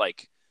behind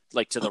like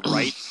to the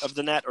right of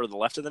the net or the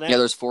left of the net? Yeah,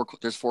 there's four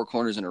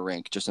corners in a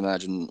rink. Just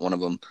imagine one of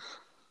them.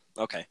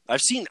 Okay.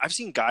 I've seen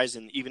guys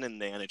even in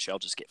the NHL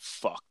just get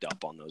fucked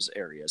up on those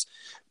areas.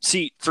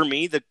 See, for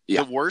me, the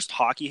worst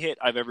hockey hit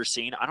I've ever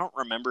seen, I don't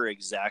remember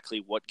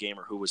exactly what game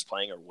or who was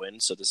playing or when,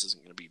 so this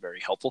isn't going to be very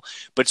helpful,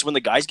 but it's when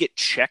the guys get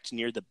checked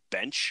near the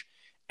bench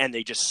and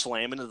they just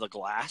slam into the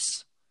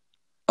glass.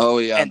 Oh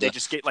yeah. And they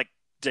just get like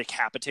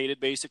decapitated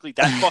basically.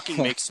 That fucking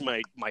makes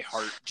my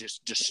heart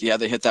just Yeah,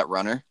 they hit that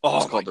runner. Oh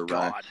it's called my the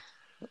God. runner.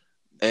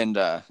 And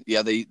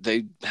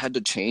they had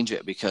to change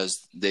it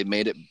because they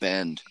made it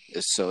bend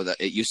so that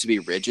it used to be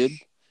rigid,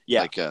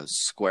 like a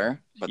square,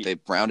 but they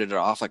rounded it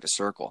off like a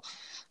circle.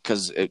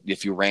 Because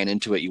if you ran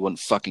into it, you wouldn't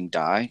fucking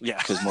die. Yeah,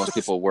 because most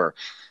people were.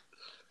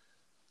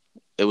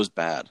 It was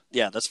bad.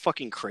 Yeah, that's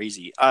fucking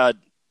crazy,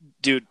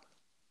 dude.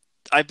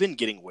 I've been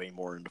getting way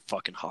more into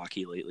fucking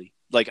hockey lately.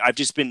 Like I've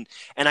just been,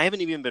 and I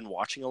haven't even been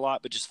watching a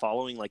lot, but just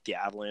following like the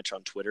Avalanche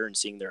on Twitter and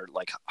seeing their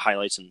like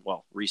highlights and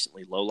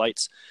recently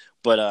lowlights,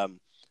 but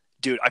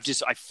dude,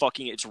 it's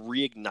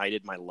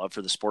reignited my love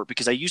for the sport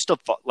because I used to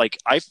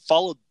I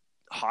followed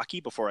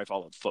hockey before I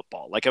followed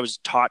football. Like I was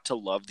taught to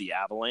love the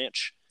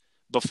Avalanche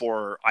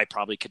before I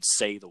probably could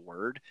say the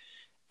word.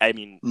 I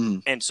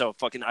mean, and so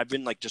I've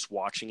been like just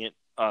watching it,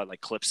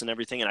 like clips and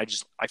everything. And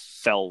I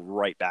fell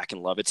right back in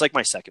love. It's like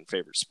my second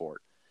favorite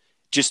sport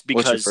just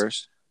because. What's your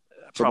first?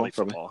 Probably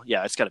football.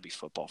 Yeah. It's gotta be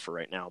football for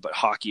right now, but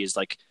hockey is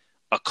like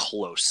a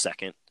close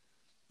second.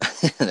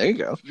 There you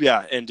go.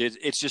 Yeah, and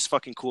it's just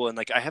fucking cool. And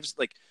like I have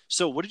like,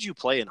 so what did you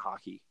play in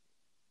hockey?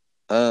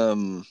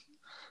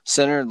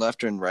 Center,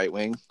 left, and right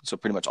wing. So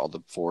pretty much all the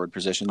forward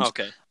positions.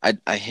 Okay.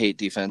 I hate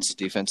defense.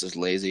 Defense is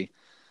lazy.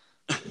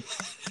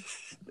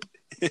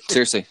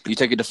 Seriously, you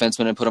take a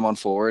defenseman and put him on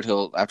forward.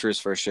 After his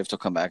first shift, he'll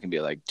come back and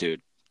be like,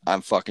 "Dude,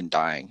 I'm fucking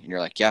dying." And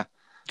you're like, "Yeah,"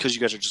 because you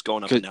guys are just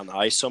going up and down the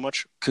ice so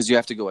much. Because you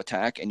have to go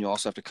attack, and you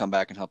also have to come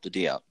back and help the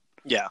D out.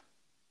 Yeah.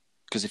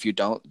 Because if you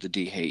don't, the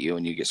D hate you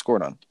and you get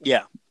scored on.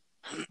 Yeah.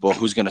 Well,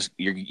 who's gonna?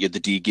 The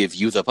D give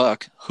you the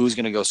puck. Who's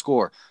gonna go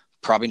score?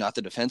 Probably not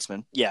the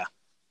defenseman. Yeah,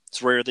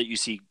 it's rare that you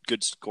see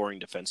good scoring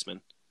defensemen.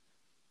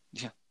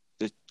 Yeah,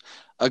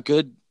 a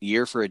good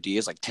year for a D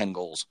is like 10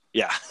 goals.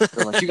 Yeah,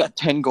 they're like, you got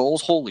 10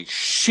 goals. Holy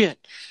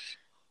shit.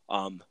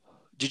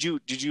 Did you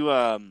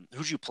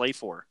who'd you play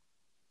for?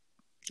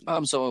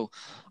 So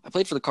I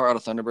played for the Colorado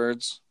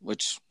Thunderbirds,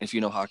 which, if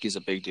you know, hockey is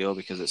a big deal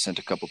because it sent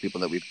a couple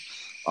people that we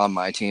on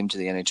my team to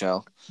the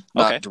NHL,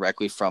 not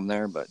directly from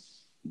there, but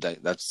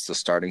that's the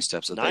starting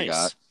steps that they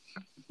got.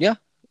 Yeah,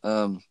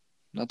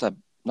 not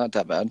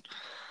that bad.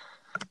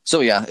 So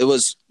yeah, it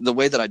was the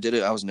way that I did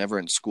it. I was never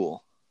in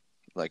school.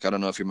 Like, I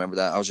don't know if you remember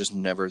that. I was just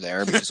never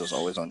there because I was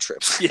always on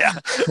trips. Yeah.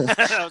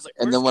 I was like,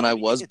 and then when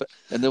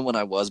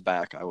I was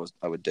back, I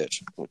would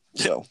ditch.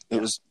 So it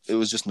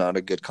was just not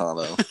a good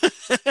combo.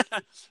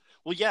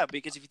 Well, yeah,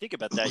 because if you think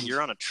about that,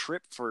 you're on a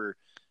trip for,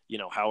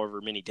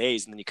 however many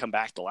days, and then you come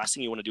back. The last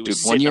thing you want to do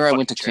is sit 1 year I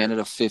went to chair.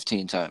 Canada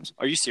 15 times.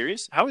 Are you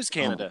serious? How is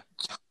Canada?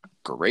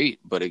 Great,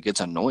 but it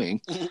gets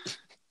annoying.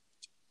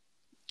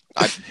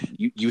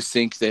 You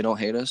think they don't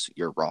hate us?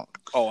 You're wrong.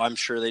 Oh, I'm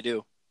sure they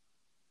do.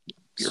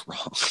 You're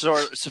wrong. So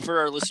for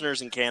our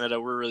listeners in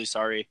Canada, we're really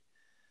sorry.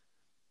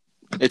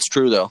 It's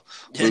true though.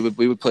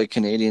 We would play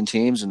Canadian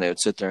teams, and they would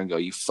sit there and go,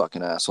 "You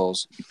fucking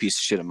assholes, you piece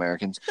of shit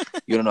Americans!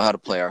 You don't know how to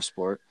play our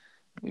sport."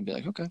 We'd be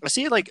like, "Okay." I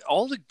see, like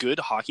all the good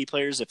hockey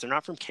players, if they're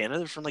not from Canada,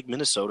 they're from like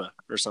Minnesota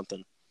or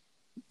something.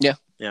 Yeah,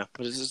 yeah.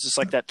 But it's just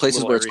like that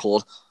places where it's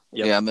cold.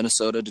 Yep. Yeah,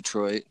 Minnesota,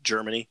 Detroit,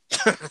 Germany.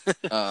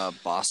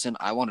 Boston.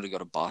 I wanted to go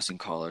to Boston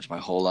College my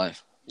whole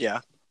life.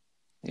 Yeah.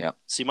 Yeah.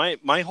 See,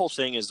 my whole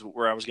thing is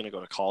where I was going to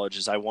go to college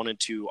is I wanted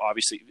to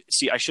obviously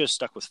I should have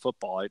stuck with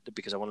football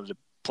because I wanted to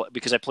play,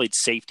 because I played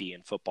safety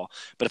in football.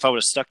 But if I would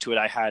have stuck to it,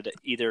 I had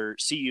either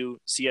CU,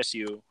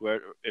 CSU,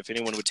 where if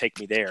anyone would take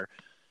me there,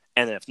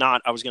 and if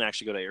not, I was going to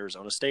actually go to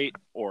Arizona State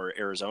or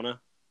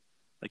Arizona,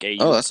 like AU.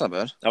 Oh, that's not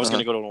bad. I was going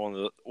to go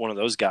to one of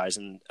those guys,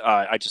 and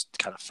I just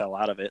kind of fell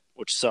out of it,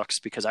 which sucks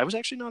because I was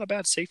actually not a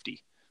bad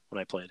safety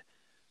when I played.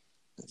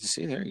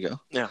 See, there you go.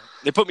 Yeah,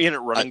 they put me in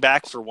at running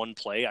back for one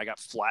play. I got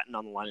flattened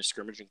on the line of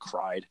scrimmage and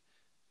cried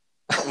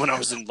when I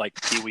was in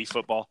like Pee Wee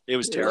football. It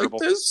was terrible.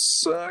 Like, this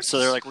sucks. So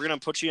they're like, "We're gonna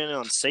put you in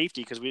on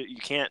safety because you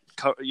can't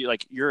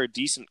you're a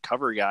decent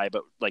cover guy,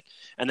 but like."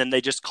 And then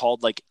they just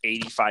called like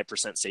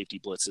 85% safety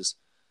blitzes.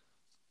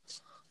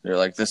 They're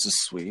like, "This is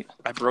sweet."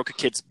 I broke a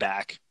kid's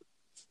back.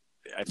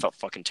 I felt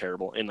fucking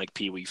terrible in like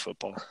Pee Wee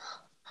football.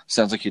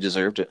 Sounds like you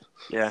deserved it.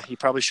 Yeah, he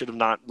probably should have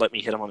not let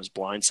me hit him on his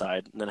blind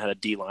side, and then had a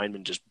D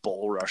lineman just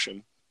bull rush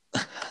him.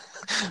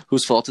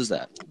 Whose fault is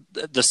that?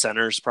 The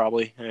centers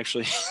probably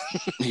actually.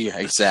 Yeah,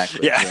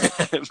 exactly. Yeah,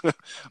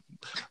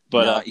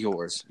 but not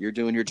yours. You're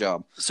doing your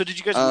job. So did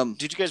you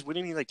guys win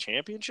any like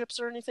championships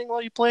or anything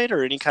while you played,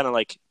 or any kind of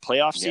like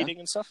playoff seeding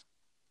and stuff?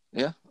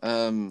 Yeah.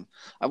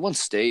 I won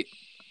state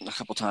a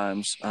couple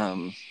times.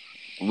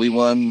 We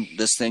won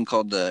this thing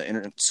called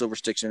the Silver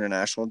Sticks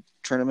International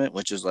Tournament,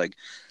 which is like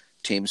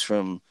teams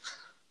from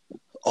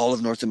all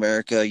of North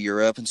America,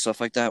 Europe, and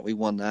stuff like that. We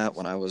won that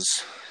when I was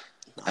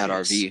at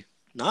RV.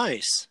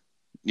 Nice.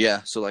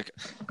 Yeah, so like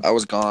I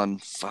was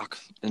gone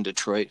in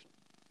Detroit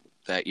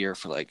that year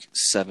for like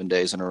 7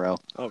 days in a row.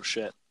 Oh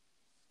shit.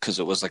 Because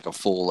it was like a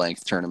full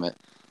length tournament.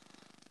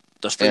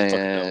 That's pretty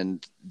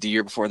and the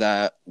year before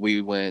that,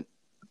 we went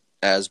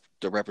as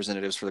the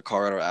representatives for the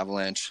Colorado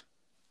Avalanche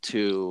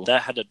to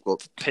that had to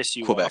piss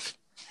you Quebec. off.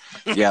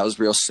 Yeah, it was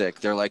real sick.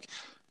 They're like,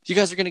 "You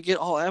guys are gonna get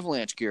all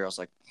Avalanche gear." I was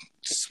like,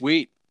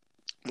 "Sweet,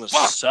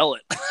 let's sell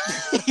it."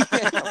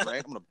 Yeah,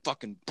 right. I'm gonna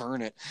fucking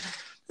burn it.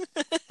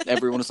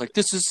 Everyone was like,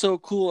 "This is so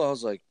cool." I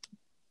was like,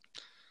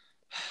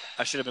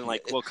 I should have been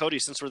like, "Well, Cody,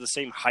 since we're the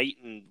same height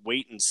and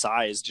weight and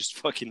size, just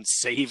fucking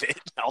save it.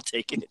 I'll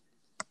take it."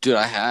 Dude,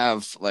 I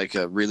have like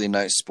a really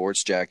nice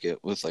sports jacket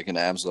with like an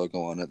Avs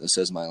logo on it that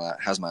says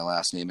has my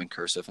last name in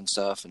cursive and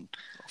stuff, and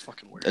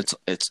fucking weird.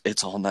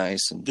 It's all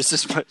nice. And this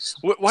is why.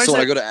 So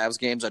when I go to Avs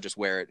games, I just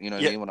wear it. You know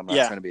what I mean? When I'm not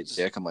trying to be a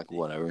dick, I'm like,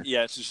 whatever.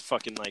 Yeah, it's just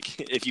fucking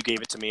like if you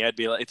gave it to me, I'd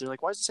be like, they're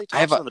like, "Why does it say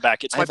Thompson on the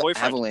back?" It's my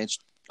boyfriend. Avalanche.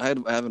 I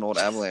have an old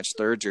Avalanche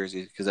third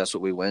jersey because that's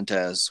what we went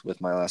as with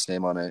my last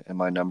name on it and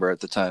my number at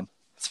the time.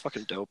 That's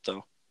fucking dope,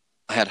 though.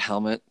 I had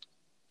helmet,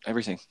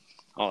 everything.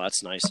 Oh,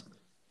 that's nice.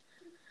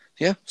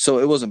 Yeah, so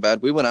it wasn't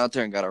bad. We went out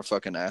there and got our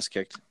fucking ass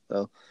kicked,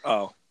 though.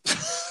 Oh.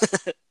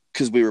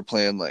 Because we were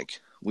playing,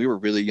 like, we were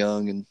really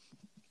young, and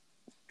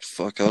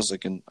I was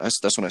like,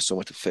 that's when I still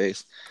went to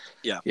Faith.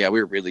 Yeah. Yeah,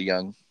 we were really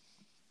young.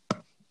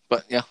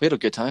 But, yeah, we had a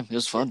good time. It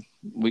was fun.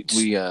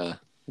 We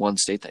won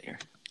state that year.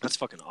 That's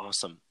fucking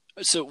awesome.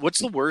 So what's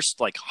the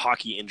worst, like,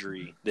 hockey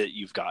injury that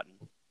you've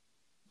gotten?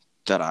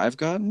 That I've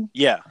gotten?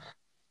 Yeah.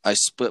 I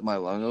split my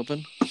lung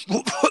open.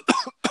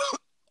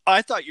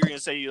 I thought you were going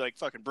to say you, like,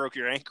 fucking broke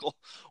your ankle.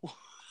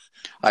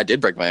 I did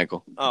break my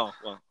ankle. Oh,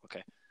 well,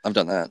 okay. I've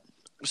done that.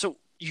 So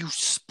you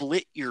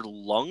split your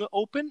lung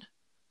open?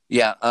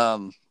 Yeah.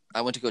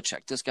 I went to go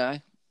check this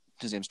guy.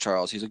 His name's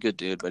Charles. He's a good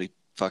dude, but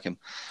fuck him.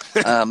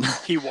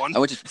 He won.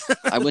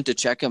 I went to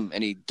check him,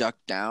 and he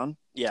ducked down.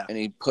 Yeah. And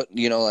he put,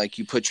 like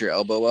you put your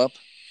elbow up.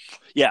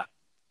 Yeah.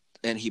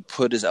 And he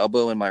put his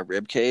elbow in my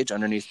rib cage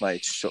underneath my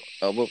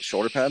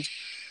shoulder pads.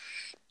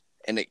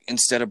 And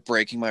instead of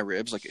breaking my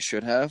ribs like it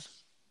should have,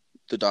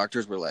 the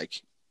doctors were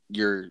like,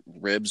 your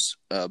ribs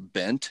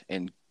bent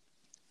and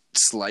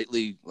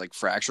slightly like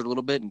fractured a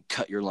little bit and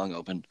cut your lung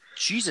open.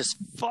 Jesus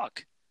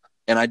fuck.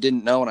 And I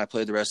didn't know when I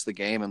played the rest of the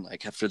game. And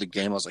like after the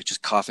game, I was like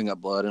just coughing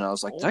up blood. And I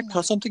was like, did I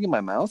cut something in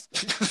my mouth?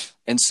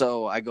 And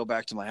so I go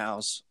back to my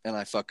house and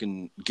I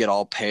fucking get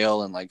all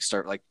pale and like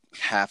start like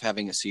half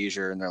having a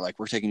seizure. And they're like,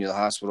 we're taking you to the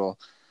hospital.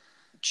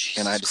 Jesus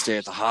and I had to stay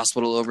at the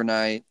hospital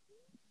overnight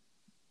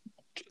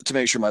to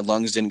make sure my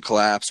lungs didn't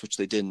collapse, which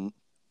they didn't.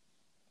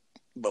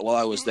 But while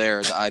I was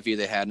there, the IV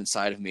they had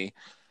inside of me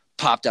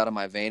popped out of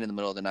my vein in the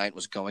middle of the night,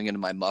 was going into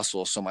my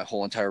muscle. So my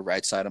whole entire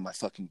right side of my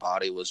fucking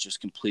body was just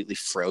completely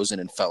frozen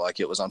and felt like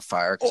it was on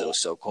fire because it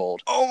was so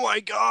cold. Oh my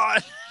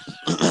God.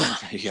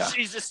 Yeah.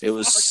 Jesus it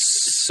was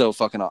so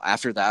fucking awful.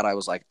 After that, I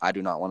was like, I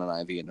do not want an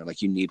IV. And they're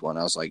like, you need one.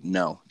 I was like,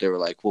 no. They were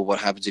like, well, what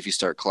happens if you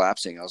start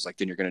collapsing? I was like,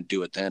 then you're going to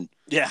do it then.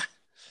 Yeah.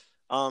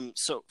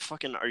 So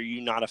fucking, are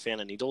you not a fan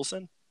of needles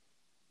then?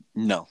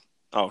 No.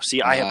 Oh,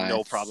 see, I have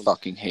no problem.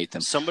 Fucking hate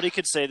them. Somebody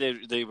could say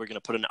they were going to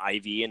put an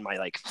IV in my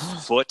like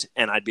foot,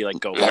 and I'd be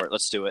like, "Go for it,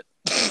 let's do it."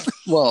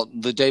 Well,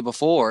 the day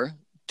before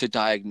to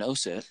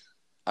diagnose it,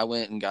 I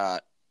went and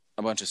got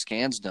a bunch of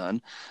scans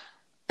done,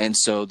 and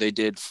so they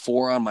did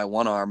 4 on my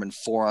one arm and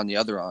 4 on the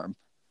other arm.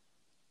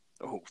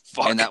 Oh,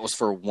 fuck! And that was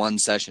for one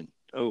session.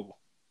 Oh,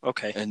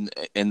 Okay.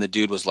 And the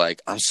dude was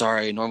like, "I'm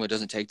sorry, normally it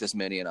doesn't take this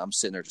many," and I'm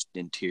sitting there just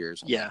in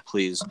tears. I'm Yeah. like,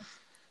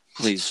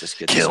 please just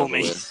get Kill this over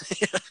me.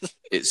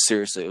 with.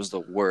 Seriously, it was the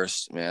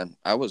worst, man.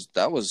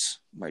 That was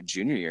my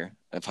junior year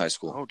of high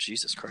school. Oh,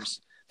 Jesus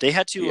Christ. They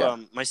had to, Yeah.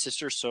 my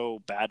sister's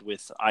so bad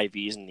with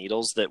IVs and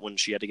needles that when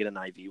she had to get an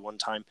IV one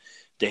time,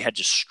 they had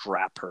to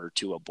strap her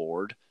to a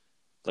board,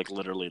 like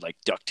literally like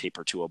duct tape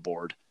her to a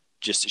board.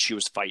 Just she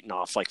was fighting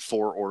off like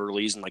 4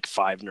 orderlies and like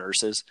 5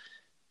 nurses.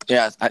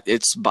 Yeah,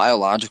 it's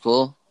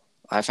biological.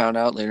 I found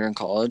out later in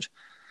college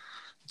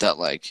that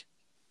like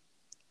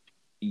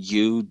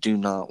you do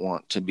not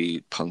want to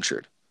be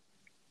punctured.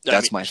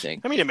 That's my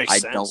thing. I mean, it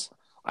makes sense.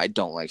 I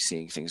don't like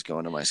seeing things go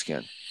into my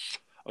skin.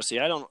 Oh, see,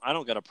 I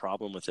don't got a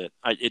problem with it.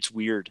 It's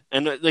weird,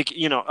 and like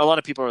a lot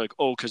of people are like,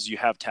 oh, because you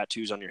have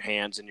tattoos on your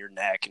hands and your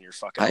neck and your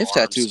fucking. I have arms.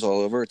 tattoos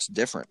all over. It's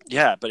different.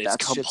 Yeah, but it's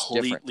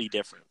completely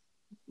different.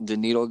 The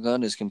needle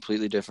gun is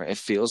completely different. It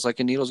feels like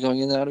a needle's going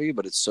in and out of you,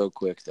 but it's so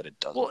quick that it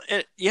doesn't. Well,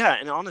 yeah,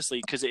 and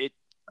honestly, because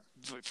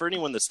for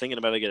anyone that's thinking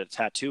about to get a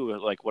tattoo,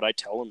 like what I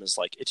tell them is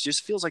like it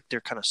just feels like they're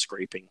kind of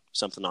scraping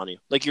something on you,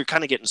 like you're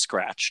kind of getting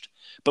scratched.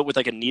 But with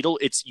like a needle,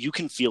 you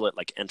can feel it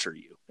like enter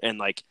you, and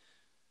like.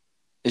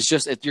 It's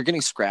just you're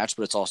getting scratched,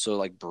 but it's also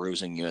like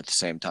bruising you at the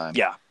same time.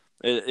 Yeah,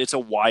 it's a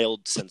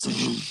wild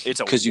sensation. It's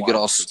because you get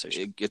all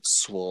it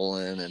gets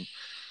swollen and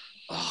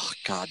oh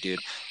god, dude,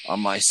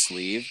 on my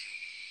sleeve,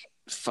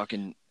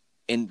 fucking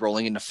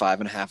rolling into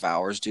 5.5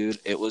 hours, dude.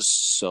 It was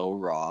so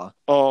raw.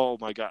 Oh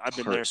my god, I've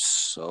been there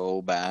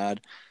so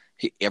bad.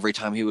 Every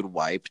time he would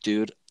wipe,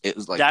 dude, it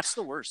was like that's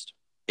the worst.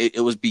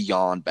 It was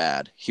beyond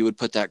bad. He would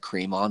put that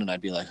cream on, and I'd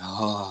be like,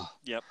 oh.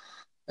 Yep.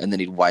 And then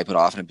he'd wipe it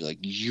off, and I'd be like,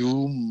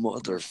 "You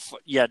motherfucker!"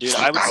 Yeah, dude.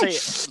 I would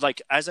say,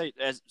 like,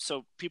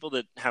 so people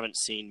that haven't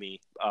seen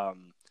me,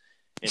 and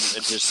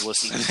just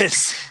listen to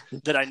this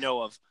that I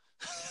know of,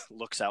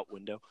 looks out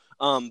window.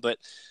 But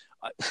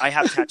I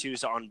have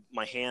tattoos on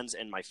my hands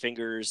and my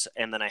fingers,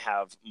 and then I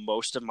have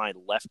most of my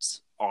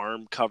left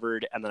arm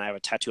covered, and then I have a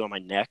tattoo on my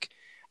neck.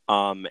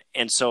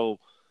 And so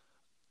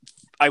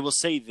I will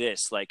say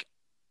this: like,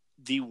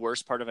 the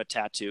worst part of a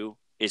tattoo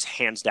is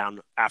hands down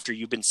after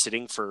you've been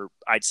sitting for,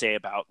 I'd say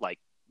about like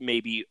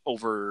maybe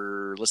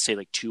over, let's say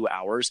like 2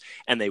 hours,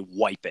 and they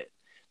wipe it.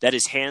 That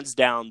is hands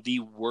down the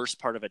worst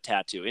part of a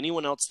tattoo.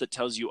 Anyone else that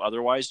tells you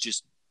otherwise,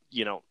 just,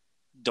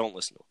 don't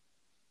listen to them.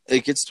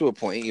 It gets to a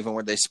point even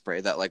where they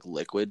spray that like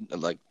liquid,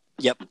 like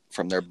yep,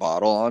 from their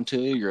bottle onto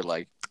you. You're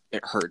like,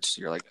 it hurts.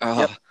 You're like,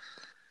 oh,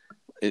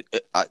 yep.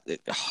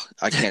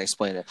 I can't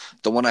explain it.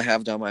 The one I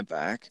have down my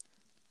back,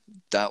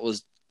 that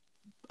was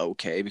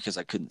okay because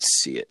I couldn't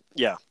see it.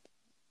 Yeah.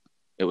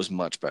 It was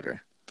much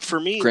better. For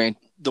me,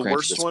 the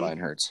worst one. Spine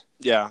hurts.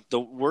 Yeah, the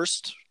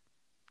worst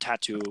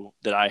tattoo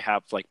that I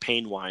have, like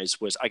pain-wise,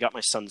 was I got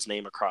my son's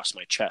name across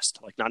my chest.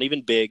 Like not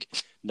even big,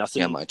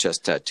 nothing. Yeah, my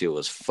chest tattoo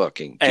was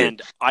fucking.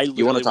 And dude,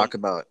 you want to talk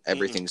about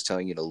everything's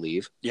telling you to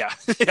leave? Yeah,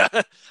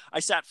 I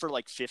sat for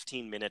like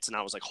 15 minutes, and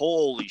I was like,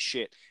 "Holy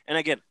shit!" And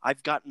again,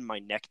 I've gotten my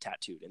neck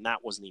tattooed, and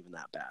that wasn't even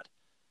that bad.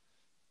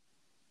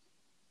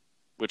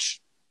 Which.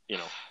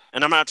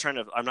 And I'm not trying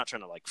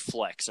to like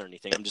flex or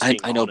anything. I'm just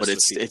being I know, but it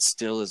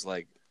still is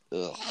like,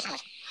 ugh.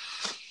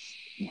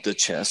 The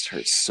chest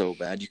hurts so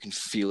bad. You can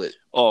feel it.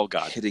 Oh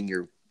god, hitting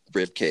your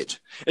rib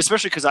cage.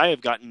 Especially because I have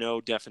got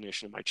no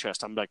definition in my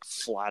chest. I'm like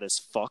flat as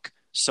fuck.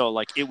 So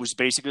like it was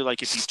basically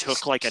like if you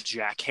took like a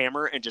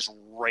jackhammer and just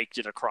raked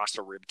it across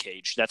a rib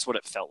cage. That's what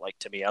it felt like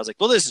to me. I was like,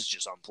 well, this is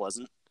just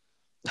unpleasant.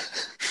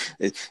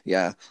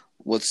 Yeah.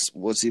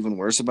 What's even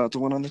worse about the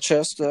one on the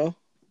chest though?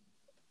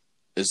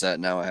 Is that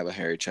now I have a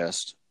hairy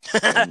chest.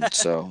 And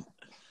so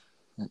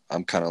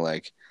I'm kind of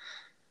like,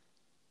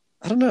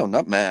 I don't know,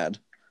 not mad.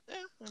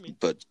 Yeah,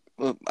 but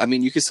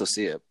you can still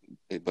see it,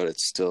 but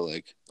it's still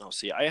like. Oh,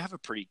 see, I have a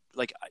pretty,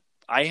 like,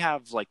 I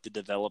have like the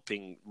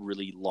developing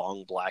really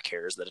long black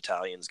hairs that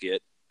Italians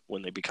get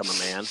when they become a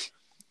man.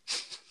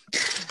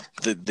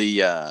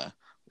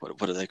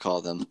 What do they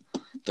call them?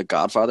 The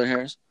Godfather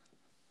hairs?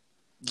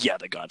 Yeah,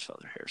 the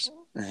Godfather hairs.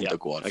 Yeah, the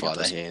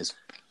Godfather hairs.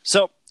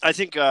 So I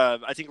think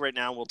right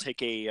now we'll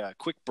take a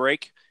quick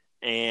break,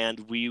 and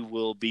we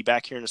will be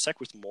back here in a sec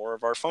with more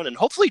of our fun, and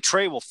hopefully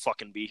Trey will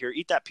fucking be here.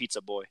 Eat that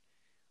pizza, boy.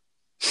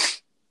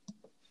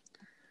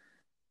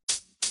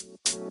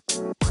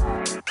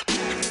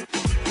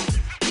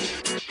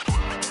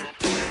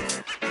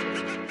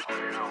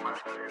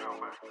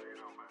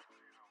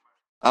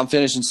 I'm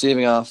finishing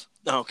saving off.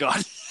 Oh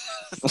God.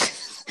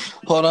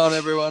 Hold on,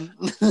 everyone.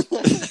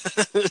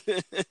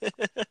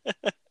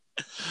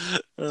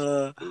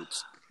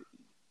 Oops.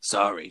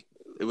 Sorry.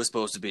 It was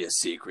supposed to be a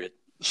secret.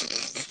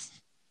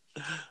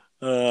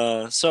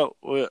 So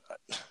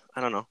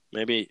I don't know.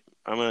 Maybe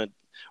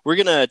we're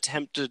gonna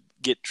attempt to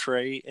get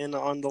Trey in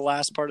on the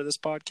last part of this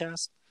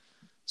podcast.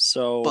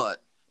 So,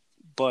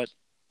 but,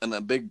 and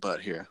a big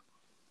but here.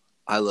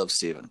 I love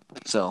Steven.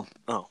 So,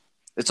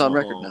 it's on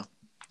record now.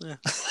 Yeah.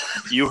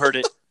 You heard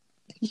it.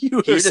 He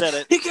said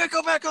it. He can't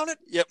go back on it.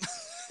 Yep.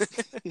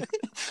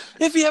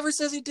 If he ever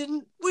says he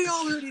didn't, we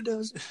all heard he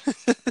does.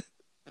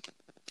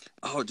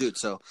 Oh, dude.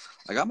 So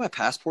I got my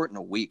passport in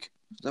a week.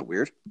 Is that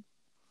weird?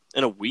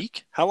 In a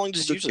week? How long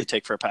does it usually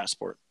take for a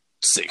passport?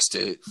 6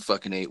 to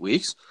fucking 8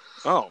 weeks.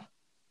 Oh,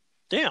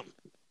 damn.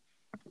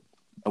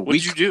 A What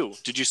week? did you do?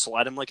 Did you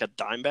slide him like a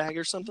dime bag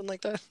or something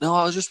like that? No,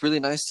 I was just really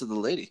nice to the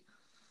lady.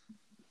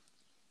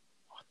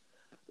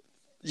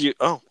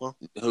 Oh, well.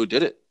 Who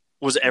did it?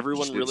 Was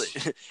everyone really...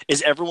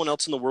 Is everyone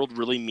else in the world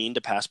really mean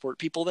to passport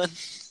people then?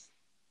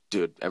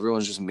 Dude,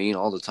 everyone's just mean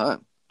all the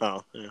time.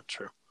 Oh, yeah,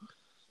 true.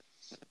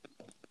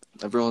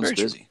 Everyone's Very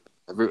busy.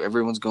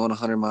 Everyone's going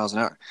 100 miles an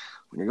hour.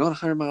 When you're going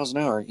 100 miles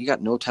an hour, you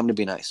got no time to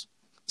be nice.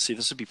 See,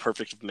 this would be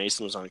perfect if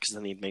Mason was on, because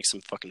then he'd make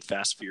some fucking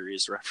Fast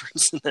Furious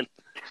reference. And then...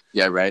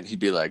 Yeah, right? He'd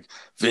be like,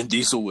 Vin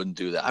Diesel wouldn't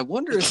do that. I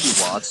wonder if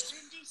he watched...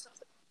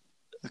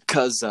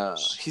 Because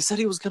he said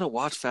he was going to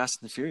watch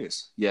Fast and the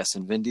Furious. Yes,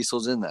 and Vin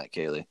Diesel's in that,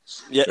 Kaylee.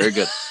 Yeah. Very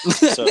good.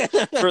 So,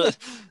 for the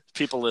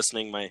people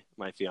listening,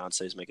 my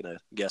fiance is making a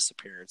guest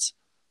appearance.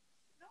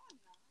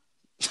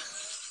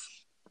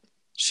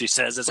 She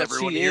says as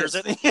everyone hears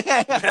it.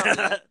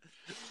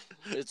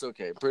 It's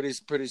okay.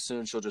 Pretty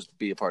soon she'll just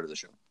be a part of the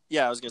show.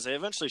 Yeah, I was going to say,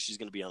 eventually she's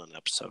going to be on an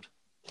episode.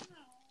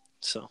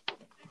 So.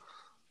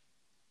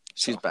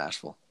 She's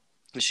bashful.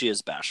 She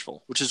is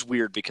bashful, which is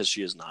weird because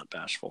she is not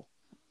bashful.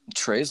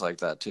 Trey's like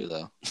that too,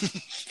 though.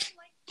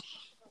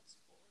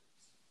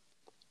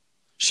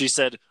 She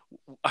said,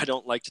 I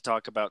don't like to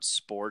talk about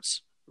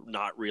sports,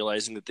 not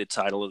realizing that the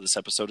title of this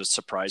episode is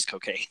Surprise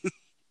Cocaine.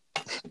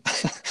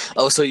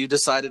 Oh, so you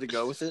decided to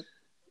go with it?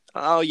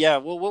 Oh, yeah.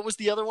 Well, what was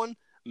the other one?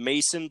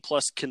 Mason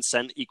plus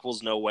consent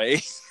equals no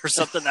way or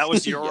something. That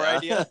was your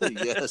idea?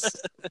 Yes.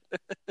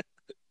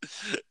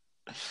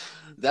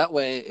 That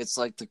way, it's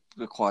like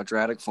the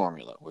quadratic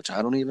formula, which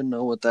I don't even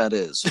know what that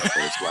is. But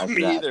it's like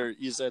Me that. either.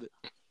 You said it.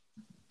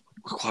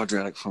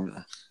 Quadratic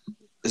formula.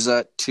 Is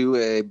that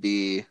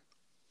 2AB?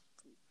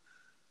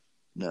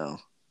 No.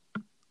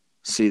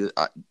 See,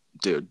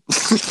 dude.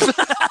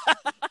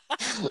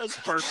 That's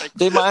perfect.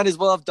 They might as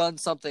well have done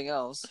something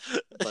else.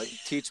 Like,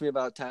 teach me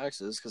about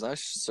taxes, because I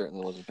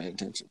certainly wasn't paying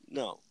attention.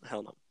 No,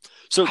 hell no.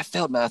 So I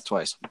failed math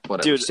twice.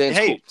 Whatever. dude, Stay in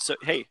school.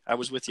 hey, I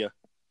was with you.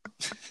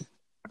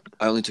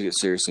 I only took it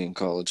seriously in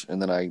college,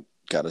 and then I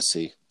got a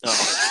C.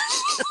 Oh.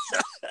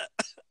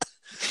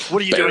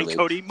 What are you Barely. doing,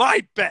 Cody?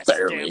 My best,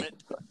 Barely. damn it.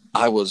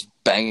 I was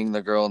banging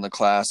the girl in the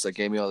class that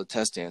gave me all the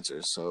test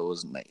answers, so it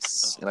was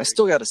nice. And I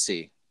still got a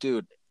C.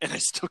 Dude, And I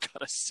still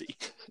got a C.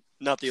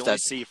 Not the only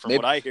That's- C from maybe-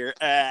 what I hear.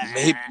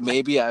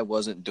 maybe I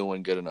wasn't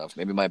doing good enough.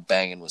 Maybe my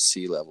banging was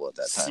C level at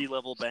that time. C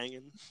level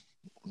banging.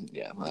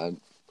 Yeah,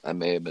 I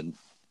may have been.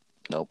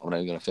 Nope, I'm not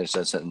even going to finish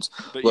that sentence.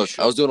 But you Look,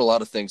 should. I was doing a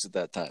lot of things at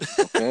that time,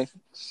 okay?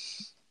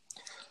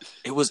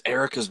 It was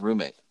Erica's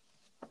roommate.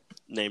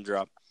 Name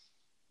drop.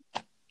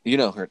 You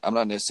know her. I'm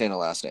not saying her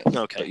last name.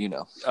 Okay. But you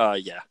know. Yeah.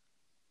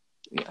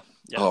 Yeah.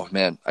 Yeah. Oh,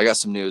 man. I got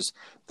some news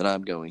that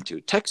I'm going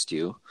to text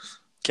you.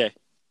 Okay.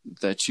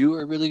 That you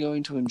are really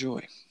going to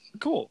enjoy.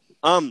 Cool.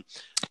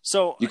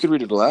 So You could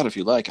read it aloud if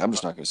you like. I'm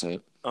just not going to say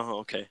it. Oh,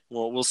 okay.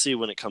 Well, we'll see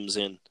when it comes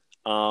in.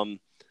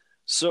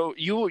 So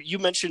you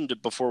mentioned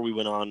before we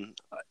went on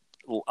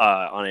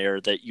air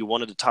that you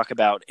wanted to talk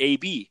about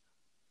AB.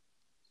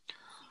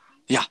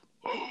 Yeah.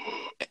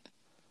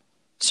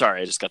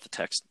 Sorry, I just got the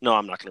text. No,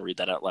 I'm not going to read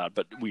that out loud,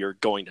 but we are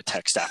going to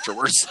text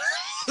afterwards.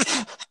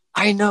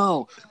 I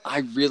know.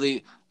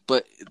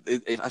 But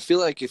I feel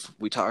like if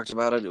we talked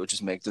about it, it would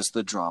just make this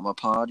the drama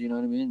pod. You know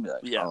what I mean? Be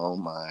like, Yeah. Oh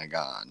my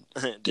god!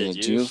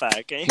 Did you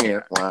fucking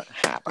Hear what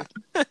happened?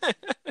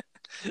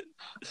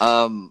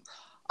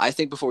 I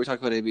think before we talk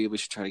about AB, we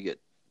should try to get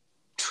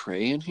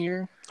Trey in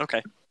here.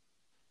 Okay.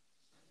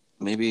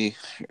 Maybe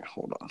here.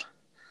 Hold on.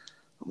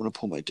 I'm gonna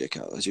pull my dick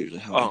out. That's usually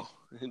how. Oh,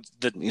 It's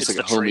it's like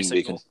the a tray homing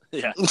signal.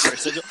 Yeah, the tray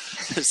signal.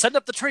 Send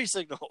up the tray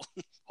signal.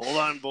 Hold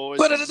on, boys.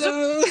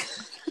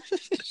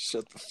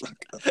 Shut the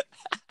fuck up.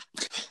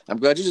 I'm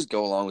glad you just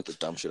go along with the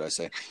dumb shit I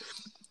say.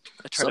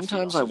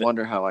 Sometimes I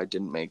wonder how I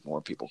didn't make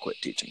more people quit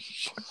teaching.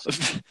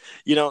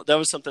 You know, that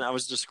was something I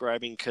was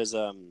describing because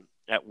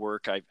at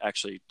work I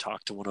actually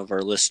talked to one of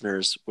our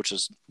listeners, which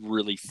is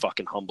really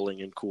fucking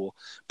humbling and cool.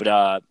 But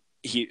I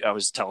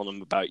was telling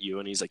him about you,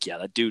 and he's like, "Yeah,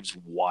 that dude's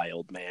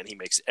wild, man. He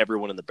makes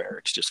everyone in the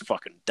barracks just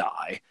fucking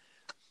die."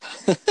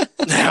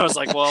 And I was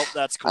like, "Well,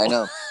 that's cool." I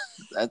know.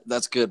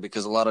 That's good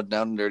because a lot of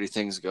down and dirty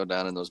things go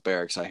down in those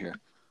barracks. I hear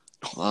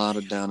a lot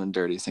of down and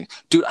dirty things.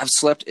 Dude, I've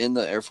slept in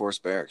the Air Force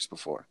barracks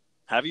before.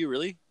 Have you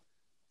really?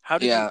 How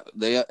did Yeah,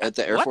 they at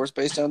the Air What? Force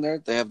base down there.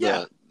 They have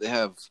Yeah.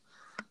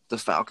 the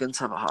Falcons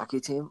have a hockey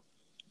team,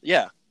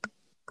 Yeah.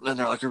 and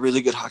they're like a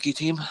really good hockey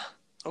team.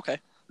 Okay.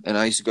 And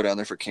I used to go down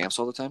there for camps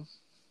all the time.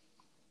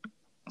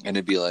 And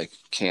it'd be like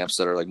camps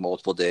that are like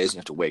multiple days. And you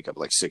have to wake up at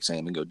like 6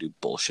 a.m. and go do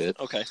bullshit.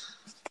 Okay.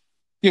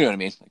 You know what I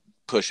mean? Like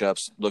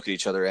push-ups, look at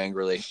each other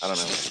angrily. I don't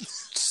know.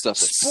 Stuff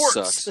that Sports.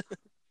 sucks.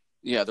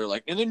 Yeah, they're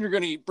like, and then you're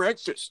going to eat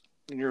breakfast.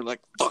 And you're like,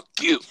 fuck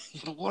you.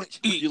 I don't want to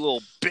eat. You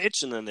little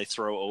bitch, and then they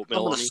throw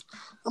oatmeal on you.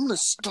 I'm going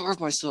to starve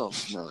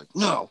myself. And they're like,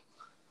 no.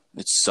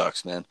 It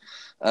sucks, man.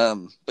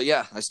 But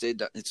yeah, I stayed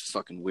down. It's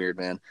fucking weird,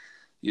 man.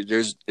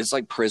 It's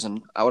like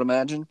prison, I would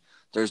imagine.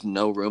 There's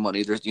no room on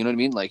either. You know what I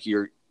mean? Like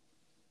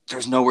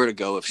there's nowhere to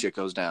go if shit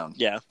goes down.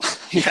 Yeah.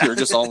 You're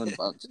just all in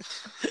bunks.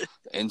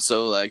 And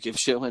so, like, if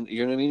shit went,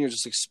 you know what I mean? You're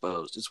just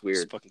exposed. It's weird.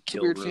 Just fucking It's a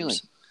kill weird rooms. feeling.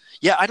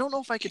 Yeah, I don't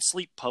know if I could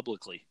sleep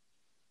publicly.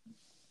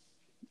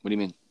 What do you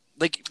mean?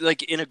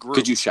 Like in a group.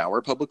 Could you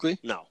shower publicly?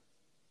 No.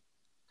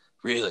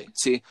 Really?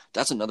 See,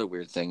 that's another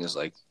weird thing is,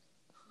 like,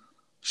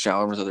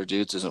 showering with other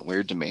dudes isn't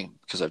weird to me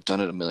because I've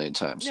done it a million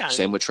times. Yeah,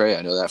 Same with Trey.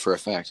 I know that for a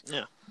fact.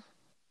 Yeah.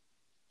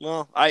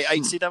 Well,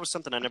 I see that was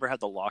something I never had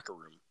the locker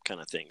room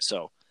kind of thing.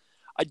 So,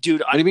 What do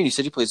you mean? You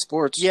said you played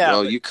sports? Yeah,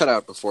 Well, but- you cut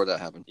out before that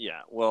happened.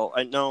 yeah. Well,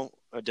 I know.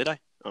 Did I?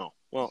 Oh,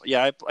 well,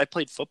 yeah. I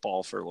played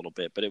football for a little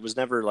bit, but it was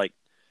never like.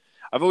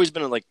 I've always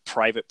been a like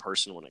private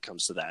person when it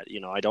comes to that. You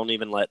know, I don't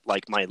even let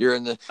like my. You're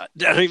in the. I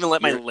don't even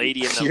let my you're-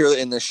 lady in the. You're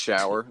in the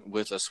shower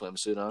with a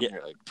swimsuit on. Yeah.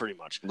 You're like Pretty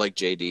much.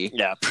 JD.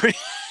 Yeah.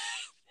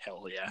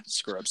 Hell yeah,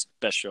 Scrubs,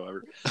 best show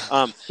ever.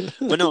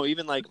 But no,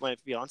 even like my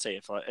fiance,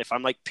 if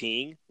I'm like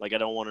peeing, like I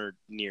don't want her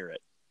near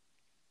it.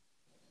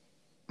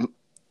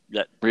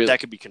 Really? That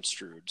could be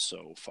construed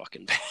so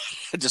fucking bad.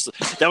 Just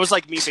that was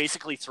like me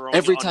basically throwing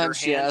Every the time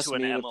she underhand asked to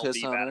an me to MLB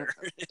piss on batter.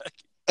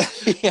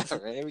 Yeah,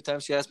 right. Every time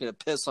she asked me to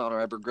piss on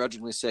her, I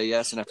begrudgingly say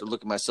yes and have to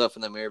look at myself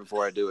in the mirror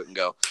before I do it and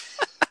go,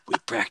 "We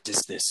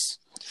practice this.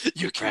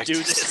 You can do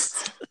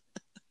this.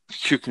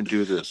 You can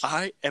do this."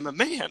 I am a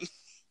man.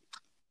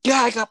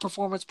 Yeah, I got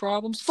performance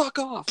problems. Fuck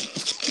off.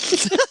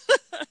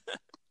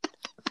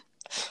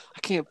 I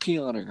can't pee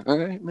on her. All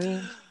right,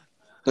 man.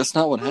 That's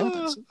not what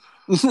happens.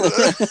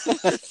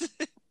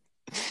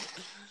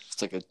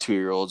 It's like a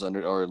 2-year-old's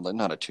or like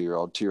not a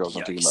 2-year-old. 2-year-olds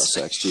don't think about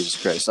sex.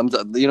 Jesus Christ. You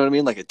know what I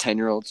mean? Like a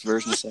 10-year-old's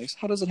version of sex.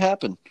 How does it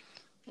happen?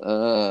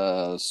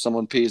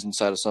 Someone pees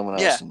inside of someone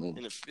else. Yeah, And then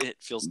and it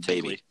feels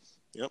baby. tingly.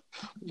 Yep.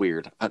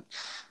 Weird.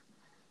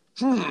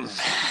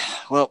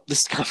 Well,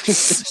 this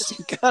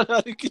conversation got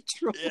out of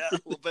control. Yeah, a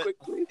little bit.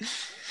 Quickly.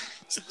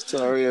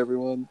 Sorry,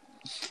 everyone.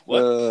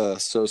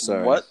 What? So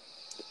sorry. What?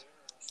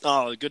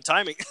 Oh, good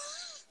timing.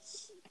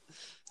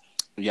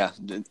 Yeah,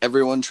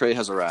 everyone. Trey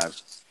has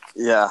arrived.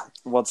 Yeah.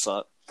 What's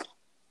up?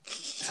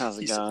 How's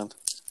it He's- going?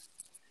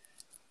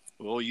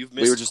 Well, you've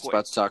missed. We were just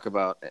about to talk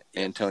about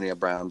Antonio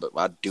Brown, but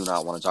I do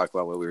not want to talk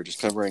about what we were just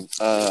covering.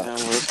 Yeah,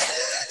 we're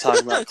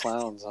talking about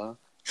clowns, huh?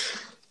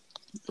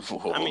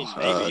 I mean,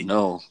 maybe.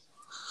 No.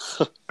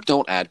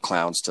 Don't add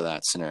clowns to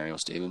that scenario,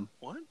 Steven.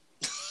 What?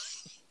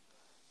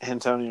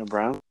 Antonio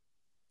Brown.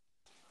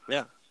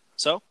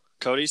 So,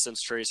 Cody,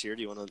 since Trey's here,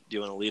 do you want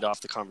to lead off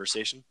the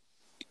conversation?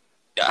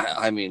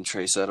 I mean,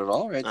 Trey said it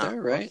all right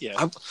there, right?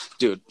 Yeah.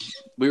 Dude,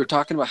 we were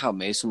talking about how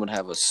Mason would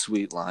have a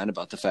sweet line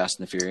about the Fast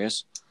and the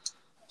Furious.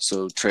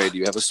 So, Trey, do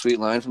you have a sweet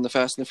line from the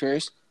Fast and the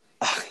Furious?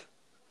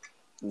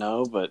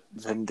 No, but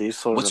Vin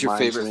Diesel. What's your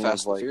reminds favorite me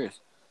Fast of, and the Furious?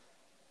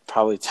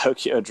 Probably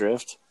Tokyo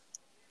Drift.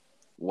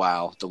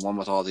 Wow, the one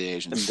with all the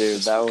Asians.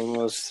 Dude, that one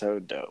was so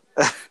dope.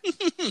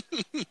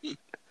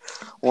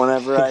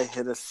 Whenever I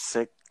hit a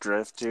sick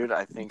drift, dude,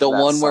 I think The that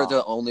one where song.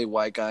 the only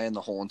white guy in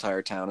the whole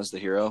entire town is the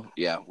hero?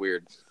 Yeah,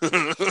 weird.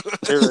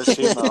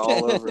 Hiroshima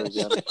all over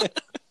again.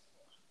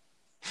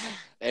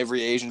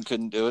 Every Asian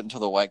couldn't do it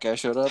until the white guy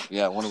showed up?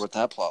 Yeah, I wonder what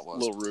that plot A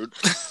was. little rude.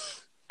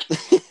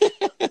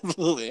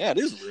 Yeah, it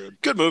is rude.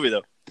 Good movie,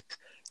 though.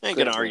 I ain't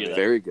going to Great argue movie. that.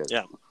 Very good.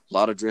 Yeah. A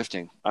lot of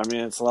drifting. I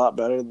mean, it's a lot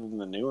better than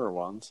the newer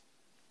ones.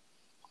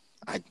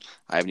 I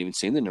haven't even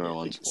seen the newer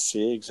ones.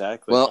 See,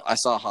 exactly. Well, I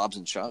saw Hobbs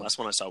and Shaw. Last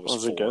one I saw was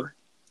Was it 4.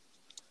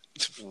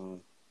 Mm.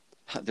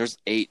 There's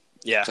 8.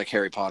 Yeah. It's like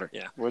Harry Potter.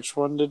 Yeah. Which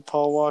one did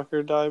Paul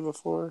Walker die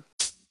before?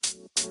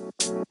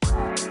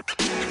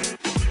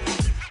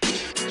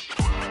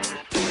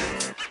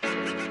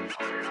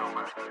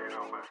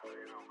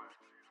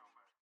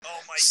 Oh,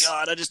 my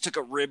God. I just took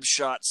a rib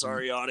shot.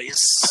 Sorry, audience.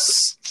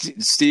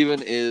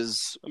 Steven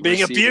is I'm being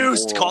receiving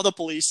abused. oral. Call the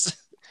police.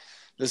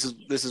 This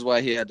is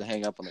why he had to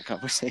hang up on the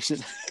conversation.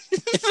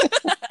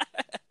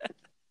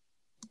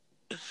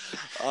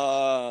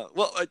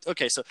 Well,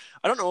 okay, so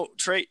I don't know.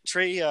 Trey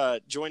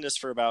joined us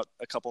for about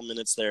a couple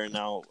minutes there, and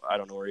now I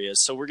don't know where he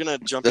is. So we're gonna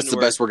jump That's into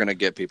the best we're gonna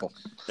get, people.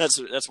 That's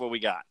what we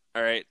got.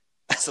 All right.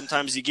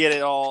 Sometimes you get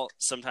it all.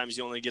 Sometimes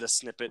you only get a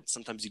snippet.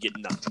 Sometimes you get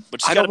none.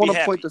 But you I don't want want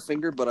to point the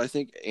finger, but I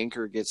think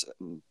Anchor gets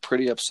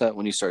pretty upset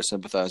when you start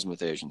sympathizing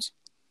with Asians.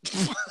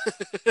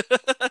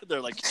 They're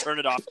like, turn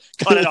it off,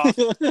 cut it off.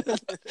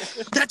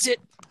 That's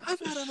it. I've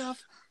had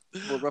enough.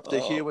 We're up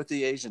to here with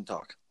the Asian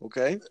talk,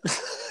 okay?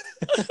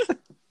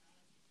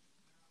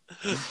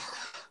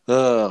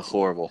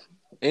 Horrible.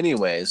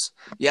 Anyways,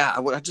 yeah,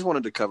 I just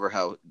wanted to cover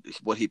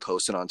what he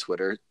posted on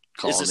Twitter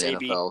calling this the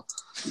AB? NFL.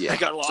 Yeah, I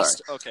got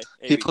lost. sorry. Okay.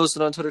 He AB.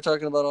 posted on Twitter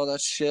talking about all that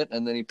shit,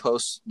 and then he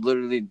posts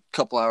literally a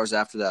couple hours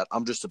after that.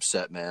 I'm just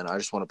upset, man. I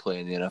just want to play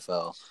in the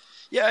NFL.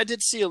 Yeah, I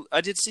did see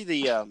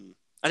the.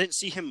 I didn't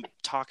see him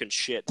talking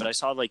shit, but I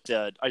saw like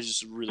the. I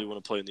just really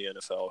want to play in the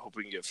NFL. I hope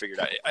we can get it figured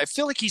out. I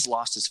feel like he's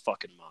lost his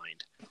fucking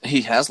mind.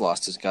 He has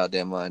lost his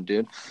goddamn mind,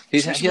 dude. He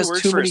Too has many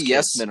words too for many his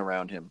yes kids. men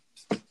around him.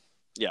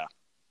 Yeah.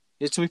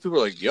 He has too many people who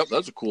are like, yep,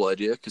 that's a cool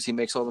idea, because he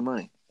makes all the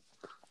money.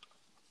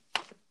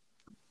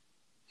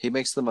 He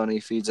makes the money,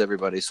 feeds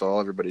everybody, so all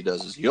everybody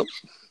does is, yep.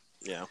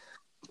 Yeah.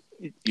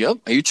 Yep.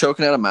 Are you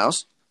choking out a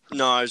mouse?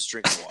 No, I was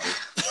drinking water.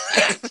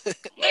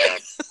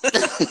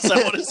 Is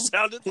that what it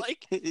sounded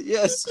like?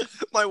 Yes.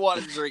 My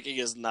water drinking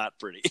is not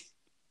pretty.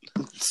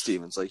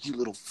 Steven's like, you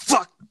little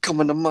fuck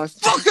coming to my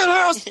fucking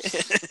house.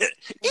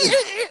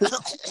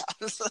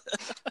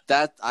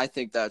 That I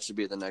think that should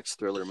be the next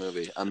Thriller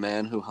movie. A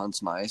man who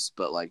hunts mice,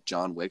 but like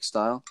John Wick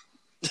style.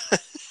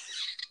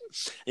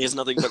 He has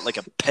nothing but like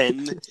a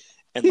pen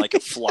and like a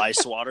fly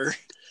swatter.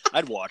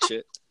 I'd watch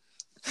it.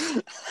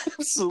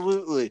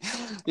 Absolutely.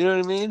 You know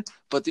what I mean?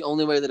 But the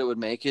only way that it would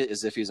make it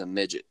is if he's a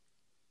midget.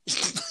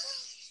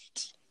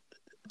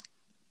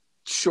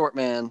 Short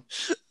man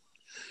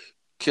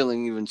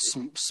killing even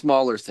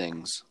smaller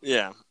things.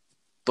 Yeah.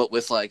 But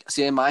with like,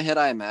 see, in my head,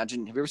 I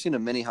imagine, have you ever seen a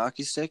mini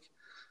hockey stick?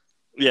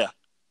 Yeah.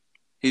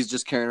 He's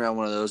just carrying around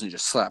one of those and he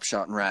just slap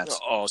shotting rats.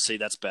 Oh, see,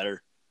 that's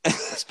better.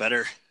 That's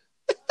better.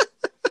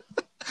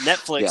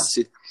 Netflix. Yeah,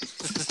 see,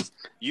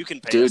 You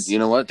can pay dude, us. you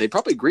know what? They'd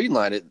probably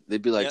greenlight it.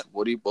 They'd be like, Yep.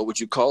 what would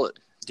you call it?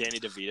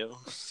 Danny DeVito.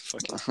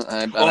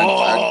 Fucking...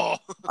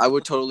 I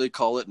would totally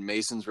call it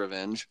Mason's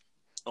Revenge.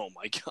 Oh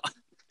my god.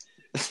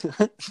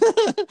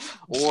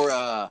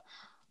 Or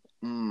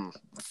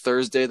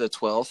Thursday the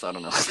 12th. I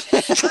don't know.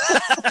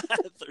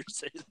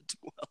 Thursday the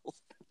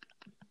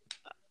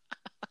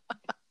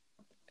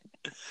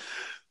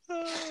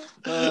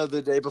 12th.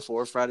 The day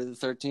before Friday the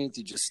 13th,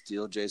 you just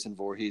steal Jason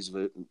Voorhees'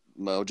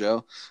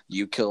 mojo.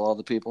 You kill all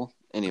the people.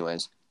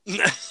 Anyways.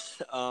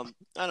 I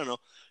don't know.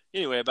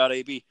 Anyway, about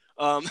AB.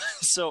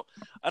 So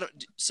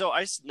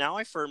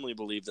I firmly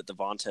believe that the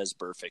Vontaze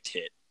Burfict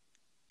hit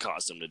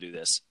caused him to do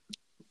this.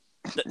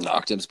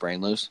 Knocked his brain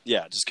loose.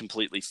 Yeah, just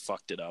completely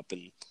fucked it up,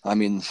 and I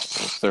mean,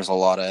 there's a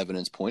lot of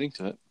evidence pointing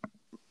to it.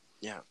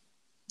 yeah.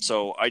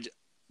 So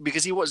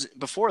because he was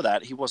before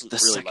that, he wasn't The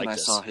really second like I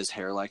this. saw his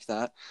hair like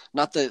that,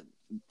 not that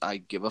I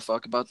give a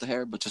fuck about the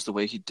hair, but just the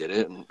way he did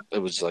it, and it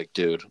was like,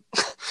 dude,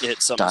 It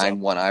sums dyeing up.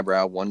 one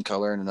eyebrow one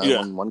color and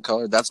another one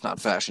color. That's not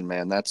fashion,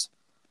 man. That's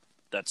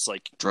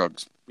Like,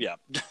 drugs. yeah,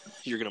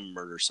 you're gonna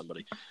murder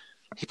somebody.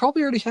 He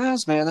probably already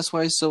has, man. That's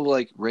why he's so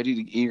like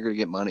eager to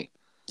get money.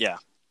 Yeah.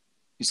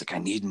 He's like, I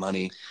need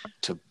money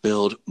to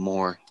build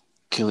more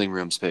killing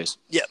room space.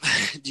 Yeah.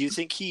 Do you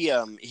think he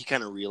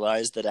kind of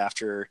realized that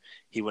after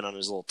he went on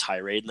his little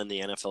tirade and then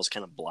the NFL's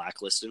kind of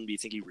blacklisted him? Do you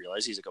think he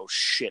realized he's like, oh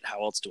shit,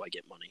 how else do I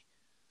get money?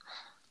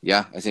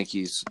 Yeah, I think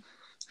he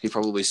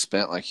probably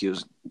spent like he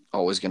was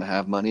always going to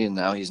have money, and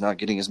now he's not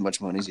getting as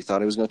much money as he thought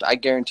he was going to. I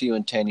guarantee you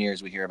in 10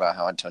 years we hear about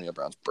how Antonio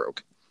Brown's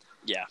broke.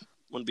 Yeah.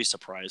 Wouldn't be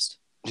surprised.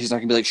 He's not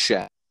going to be like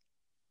Shaq.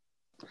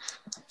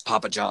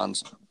 Papa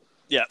John's.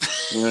 Yeah.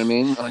 You know what I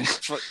mean? Like,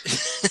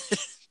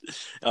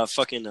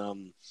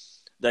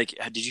 like,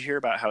 did you hear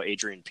about how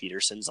Adrian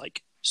Peterson's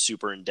like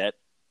super in debt?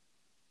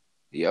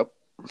 Yep.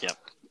 Yep.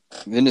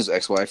 Didn't his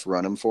ex-wife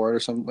run him for it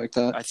or something like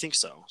that? I think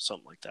so.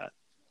 Something like that.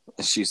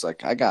 And she's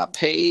like, I got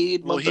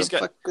paid, Well, he's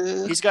got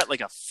motherfucker.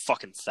 like a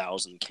fucking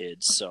 1,000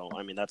 kids. So,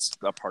 I mean, that's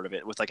a part of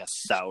it with like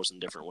 1,000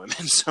 different women.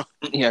 So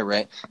Yeah,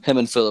 right. Him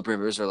and Phillip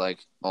Rivers are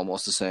like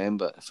almost the same,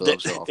 but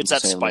Phillip's are it's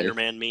that the same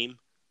Spider-Man meme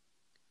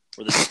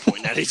where they're just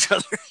pointing at each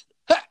other.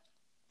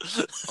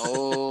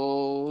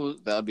 Oh,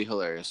 that would be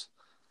hilarious.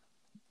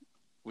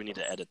 We need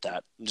to edit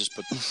that and just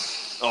put.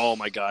 Oh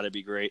my god, it'd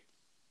be great.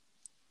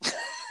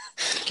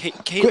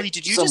 Kaylee,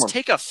 did you just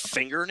take a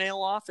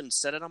fingernail off and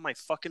set it on my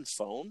fucking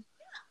phone?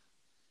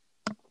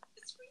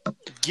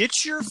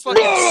 Get your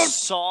fucking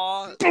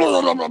saw,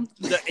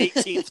 the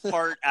 18th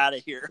part out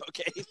of here,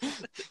 okay?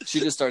 She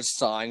just starts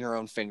sawing her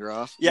own finger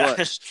off. Yeah.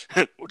 What?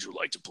 Would you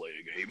like to play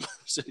a game?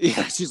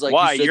 Yeah, she's like,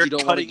 Why? you said You're you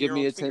don't want to cutting give your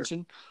me own finger.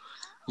 attention?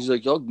 She's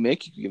like, I'll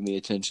make you give me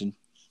attention.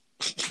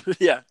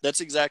 Yeah, that's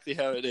exactly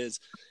how it is.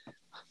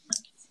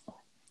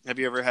 Have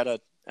you ever had a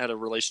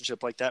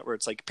relationship like that where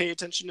it's like, pay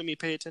attention to me,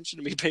 pay attention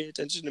to me, pay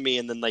attention to me,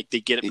 and then like they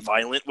get it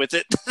violent with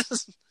it?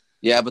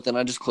 Yeah, but then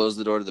I just closed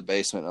the door to the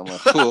basement. And I'm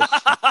like, ooh,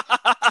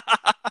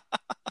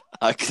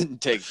 I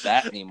couldn't take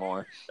that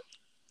anymore.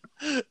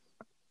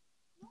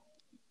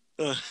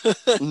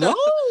 No,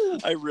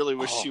 I really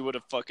wish she would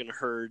have fucking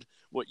heard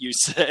what you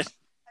said.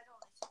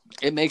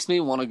 it makes me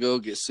want to go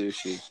get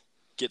sushi.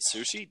 Get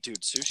sushi?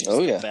 Dude, sushi's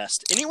yeah. the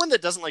best. Anyone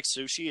that doesn't like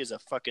sushi is a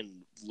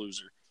fucking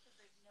loser.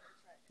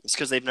 It's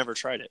because they've never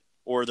tried it.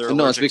 Or they're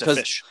allergic to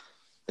fish.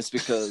 It's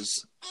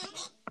because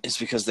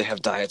they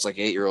have diets like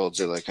 8-year-olds.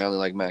 They're like, I only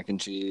like mac and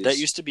cheese. That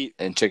used to be...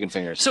 And chicken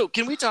fingers. So,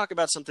 can we talk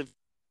about something?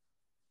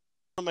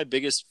 One of my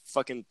biggest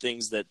fucking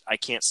things that I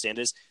can't stand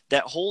is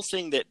that whole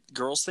thing that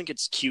girls think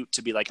it's cute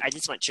to be like, I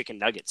just want chicken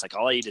nuggets. Like,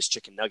 all I eat is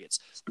chicken nuggets.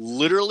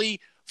 Literally,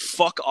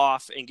 fuck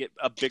off and get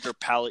a bigger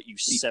palate, you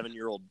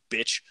 7-year-old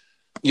bitch.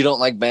 You don't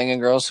like banging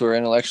girls who are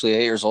intellectually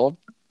 8 years old?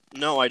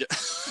 No, I don't.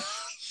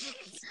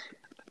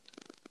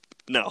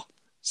 No,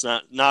 it's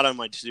not on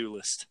my to-do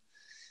list.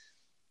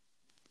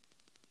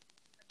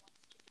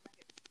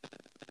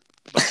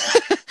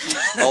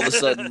 All of a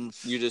sudden,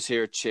 you just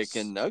hear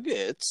chicken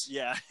nuggets.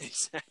 Yeah,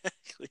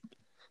 exactly.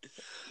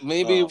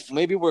 Maybe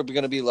we're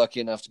going to be lucky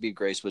enough to be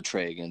graced with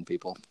Trey again,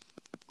 people.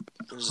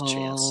 There's a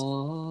chance.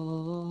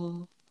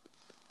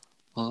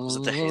 Was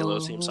it the Halo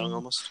theme song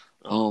almost?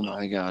 Oh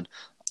my god.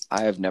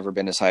 I have never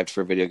been as hyped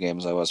for video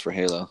games as I was for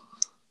Halo.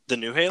 The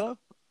new Halo?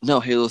 No,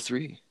 Halo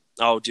 3.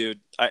 Oh, dude,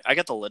 I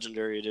got the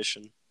Legendary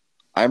Edition.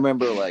 I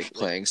remember like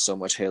playing so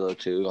much Halo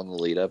 2 on the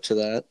lead up to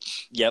that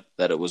Yep.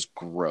 that it was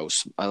gross.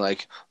 I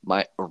like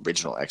my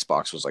original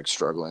Xbox was like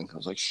struggling. I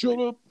was like, shut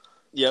up.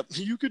 Yep.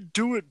 You could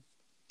do it.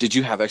 Did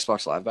you have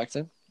Xbox Live back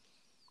then?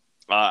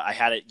 I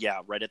had it,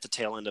 right at the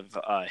tail end of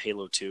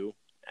Halo 2,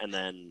 and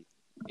then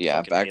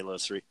Yeah, back. Halo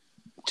 3.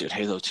 Dude,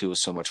 Halo 2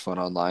 was so much fun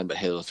online, but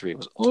Halo 3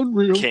 was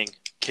unreal.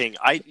 King.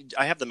 I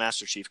have the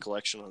Master Chief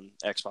Collection on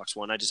Xbox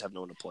One. I just have no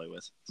one to play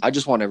with. I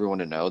just want everyone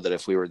to know that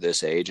if we were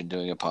this age and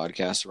doing a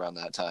podcast around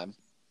that time,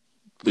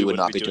 we would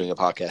not be doing a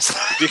podcast.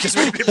 Because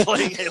we'd be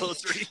playing Halo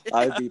 3.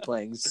 I'd be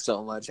playing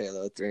so much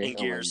Halo 3. And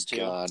Gears, too.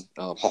 God.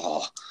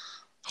 Oh.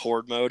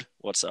 Horde mode?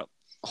 What's up?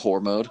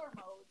 Whore mode.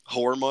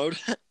 Whore mode?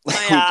 We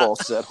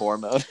both said whore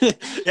mode.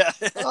 Yeah.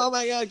 Oh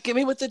my god, get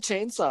me with the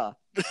chainsaw.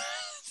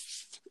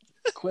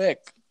 Quick.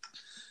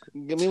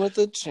 Get me with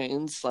the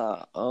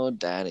chainsaw. Oh,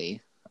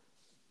 daddy.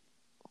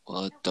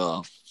 What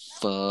the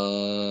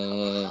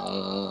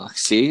fuck?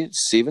 See?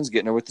 Steven's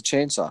getting her with the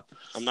chainsaw.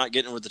 I'm not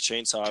getting her with the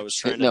chainsaw. I was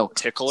trying No, to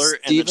tickle her,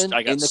 and Steven then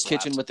I got in the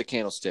slapped. kitchen with the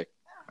candlestick.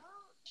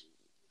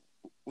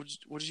 What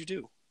did you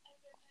do?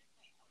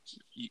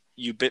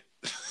 You bit...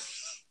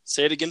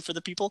 Say it again for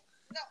the people?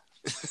 No.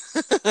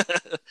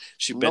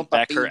 She bent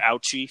back her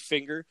ouchie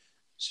finger.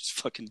 She's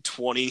fucking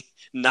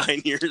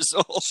 29 years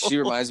old. She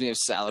reminds me of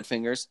Salad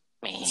Fingers.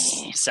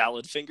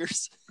 Salad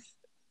fingers.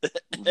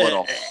 What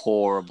a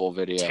horrible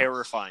video.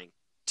 Terrifying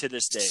to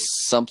this day.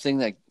 Something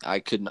that I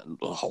could not...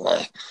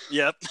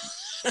 Yep.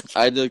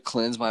 I had to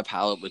cleanse my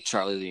palate with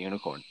Charlie the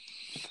Unicorn.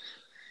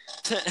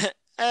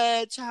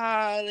 Hey,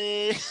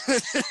 Charlie.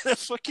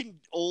 Fucking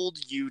old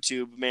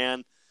YouTube,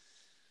 man.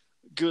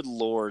 Good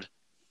Lord.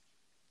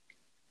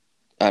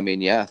 I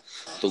mean, yeah.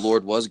 The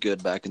Lord was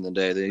good back in the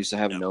day. They used to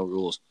have no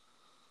rules.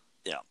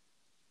 Yeah.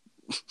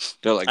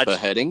 They're like,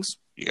 beheadings?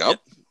 Yep.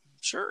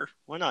 Sure.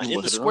 Why not? In the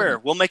Literally. square.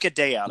 We'll make a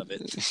day out of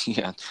it.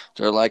 Yeah.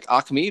 They're like,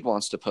 Achmed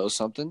wants to post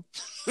something.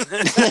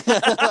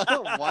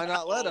 Why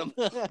not let him?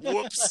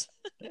 Whoops.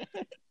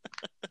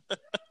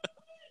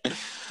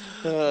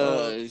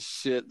 Oh,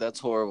 shit. That's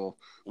horrible.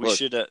 We Look,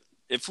 should,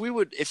 if we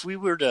were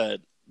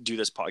to do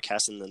this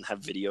podcast and then have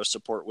video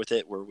support with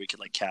it where we could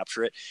like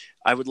capture it,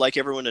 I would like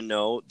everyone to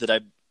know that I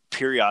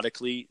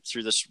periodically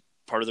through this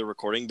part of the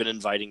recording been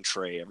inviting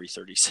Trey every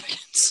 30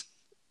 seconds.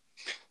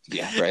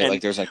 Yeah, right. And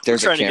like there's a trying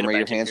to get camera, it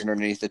your back in hands here.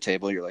 underneath the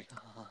table. You're like,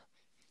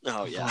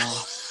 Oh yeah.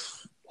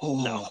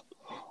 oh, No.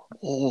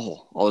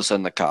 oh. All of a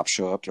sudden the cops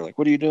show up. They're like,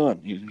 what are you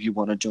doing? You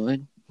want to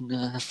join?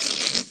 Nah.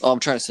 Oh, I'm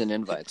trying to send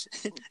invites.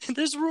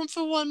 There's room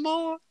for one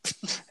more.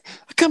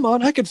 Come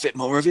on, I could fit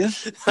more of you.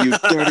 You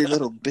dirty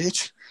little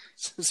bitch.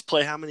 Let's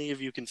play how many of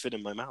you can fit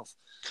in my mouth.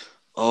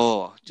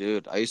 Oh,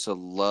 dude, I used to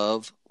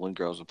love when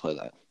girls would play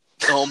that.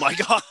 Oh my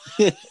god.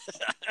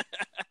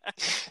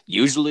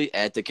 Usually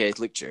at the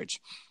Catholic Church.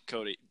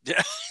 Cody.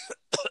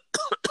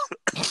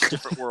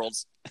 Different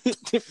worlds.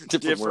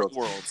 Different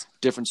worlds.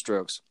 Different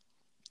strokes.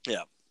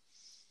 Yeah.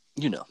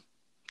 You know.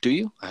 Do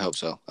you? I hope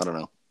so. I don't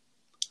know.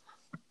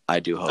 I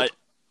do hope.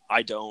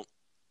 I don't.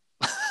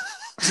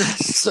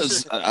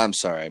 I'm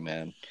sorry,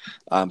 man.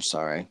 I'm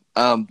sorry.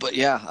 But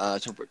yeah,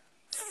 to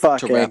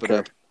Fuck wrap it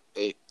Anchor.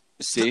 up.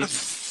 See?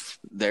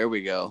 There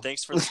we go.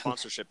 Thanks for the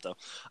sponsorship, though.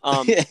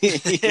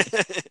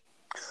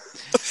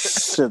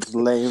 Shit's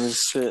lame as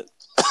shit.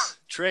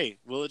 Trey,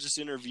 we'll just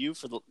interview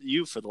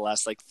you for the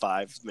last like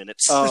 5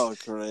 minutes. Oh,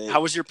 great.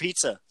 How was your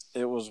pizza?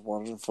 It was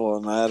wonderful,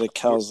 and I had a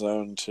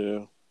calzone,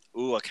 too.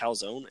 Ooh, a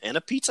calzone and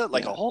a pizza?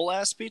 Like a whole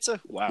ass pizza?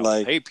 Wow.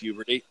 Like- Hey,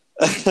 puberty.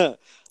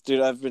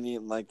 Dude, I've been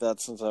eating like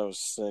that since I was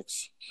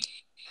 6.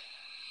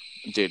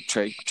 Dude,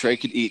 Trey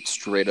could eat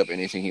straight up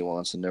anything he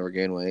wants and never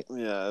gain weight.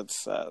 Yeah, it's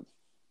sad.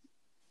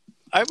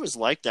 I was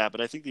like that, but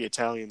I think the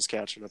Italian's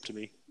catching up to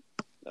me.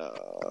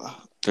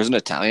 There's an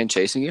Italian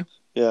chasing you?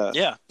 Yeah.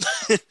 Yeah.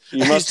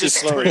 You must be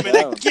just slowing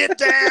screaming, down. Get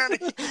down!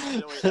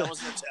 No, wait, that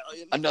wasn't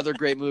Italian. Another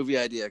great movie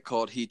idea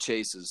called He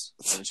Chases.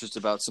 And it's just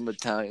about some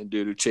Italian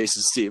dude who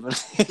chases Steven.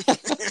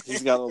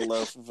 He's got a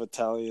loaf of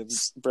Italian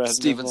bread. in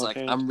Steven's one like,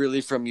 hand. I'm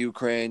really from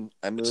Ukraine.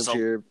 I moved Just a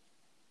here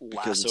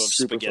because Lasso of it's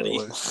super spaghetti.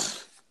 far away.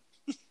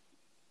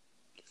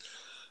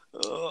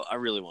 Oh, I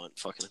really want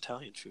fucking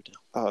Italian food now.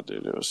 Oh,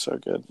 dude, it was so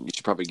good. You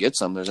should probably get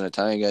some. There's an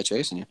Italian guy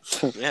chasing you.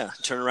 Yeah,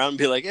 turn around and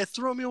be like, hey,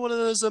 throw me one of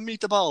those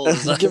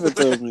meatballs. Give it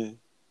to me.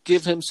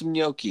 Give him some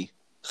gnocchi.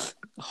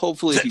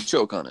 Hopefully he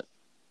choke on it.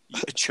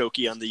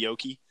 Chokey on the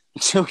yoki.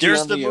 Choky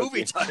There's on the gnocchi.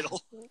 movie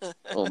title.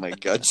 Oh my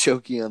god,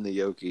 choky on the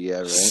yoki.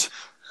 Yeah, right.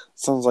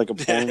 Sounds like a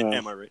porno.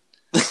 Am I right?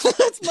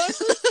 That's my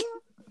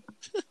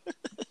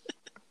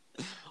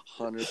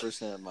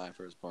 100% my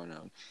first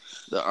porno.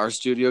 Our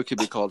studio could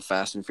be called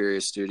Fast and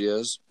Furious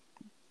Studios.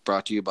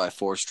 Brought to you by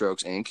Four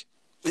Strokes Inc.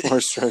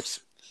 4 strokes.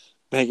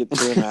 Make it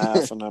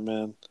 2.5, and I'm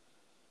in.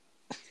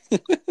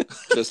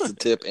 Just the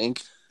tip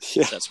Inc.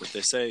 Yeah, That's what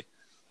they say.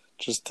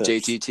 just tips.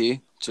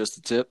 JTT. Just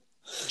the tip.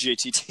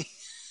 JTT.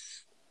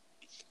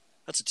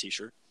 That's a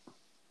t-shirt.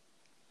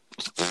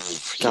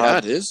 Yeah,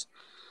 it is.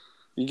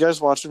 You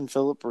guys watching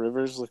Phillip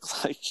Rivers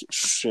look like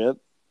shit?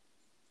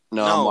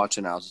 No, No. I'm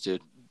watching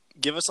altitude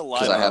Give us a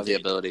live. because I have the update.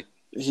 ability.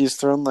 He's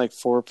thrown like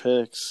 4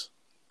 picks.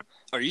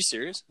 Are you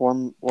serious?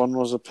 One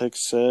was a pick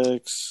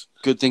 6.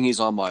 Good thing he's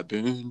on my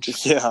bench.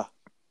 Yeah.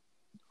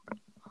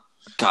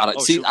 God,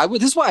 Oh, see, shoot.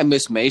 this is why I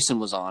miss Mason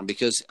was on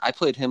because I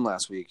played him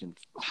last week and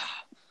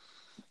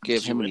gave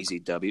Did you him an win? easy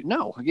W.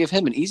 No, I gave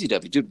him an easy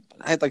W, dude.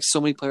 I had like so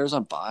many players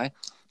on bye.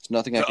 There's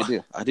nothing I could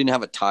do. I didn't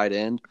have a tight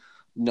end,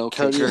 no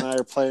Cody kicker. and I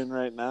are playing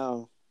right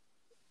now.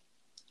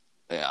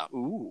 Yeah,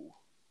 Ooh.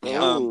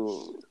 Yeah.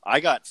 Ooh. I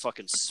got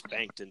fucking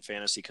spanked in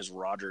fantasy because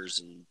Rodgers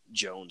and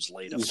Jones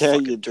laid a Yeah,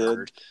 fucking you did.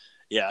 turd.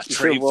 Yeah, You're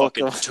Trey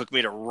fucking welcome. took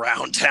me to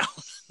round down.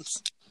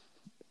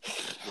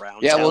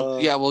 yeah.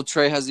 Town. Well,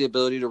 Trey has the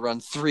ability to run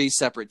 3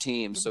 separate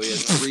teams, so he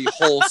has 3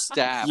 whole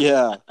staff.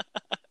 Yeah.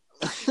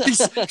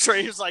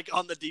 Trey was like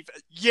on the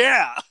defense.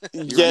 Yeah.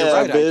 You're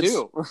right, bitch.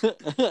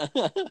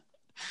 I do.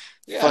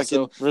 Yeah, Fucking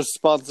so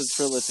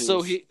responsibilities.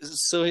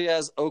 so he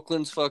has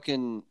Oakland's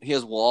fucking. He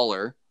has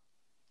Waller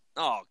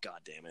Oh, god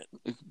damn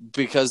it.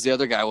 because the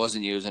other guy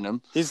wasn't using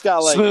him. He's got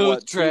like Smooth,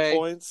 what, 2 Trey.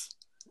 points?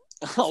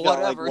 Oh, got,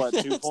 like, whatever. what, 2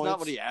 It's not points?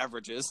 what he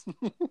averages.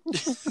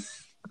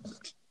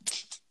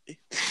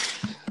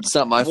 It's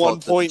not my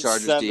fault that the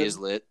Chargers 1.7. D is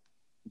lit.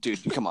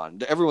 Dude, come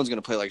on. Everyone's going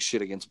to play like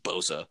shit against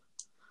Bosa.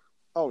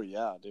 Oh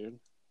yeah, dude.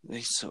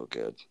 He's so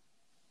good.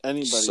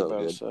 Anybody So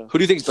Bosa. good. Who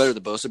do you think's better,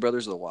 the Bosa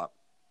brothers or the Watt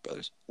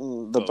brothers? The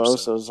Bosa.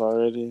 Bosa's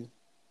already.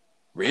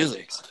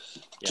 Really?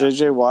 Yeah.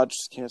 JJ Watt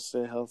just can't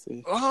stay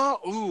healthy. Oh,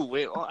 ooh,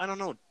 wait. Oh, I don't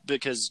know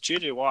because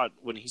JJ Watt,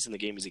 when he's in the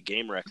game, he's a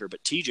game wrecker.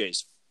 But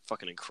TJ's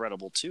fucking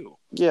incredible too.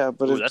 Yeah,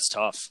 but Ooh, if that's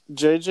tough.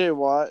 JJ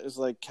Watt is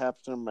like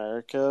Captain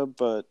America,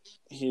 but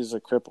he's a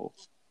cripple.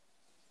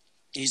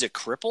 He's a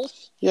cripple.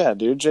 Yeah,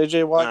 dude.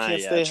 JJ Watt Ah,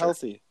 can't yeah, stay sure.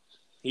 healthy.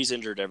 He's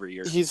injured every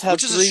year. He's had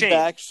which is a 3 shame.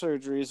 back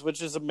surgeries,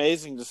 which is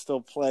amazing to still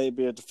play,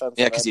 be a defensive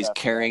Yeah, because end he's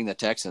after carrying the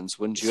Texans.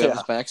 Wouldn't you have Yeah.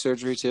 his back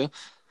surgery too?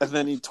 that. And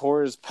then he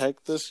tore his pec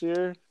this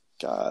year.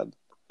 God.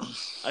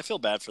 I feel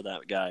bad for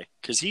that guy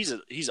because he's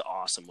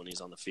awesome when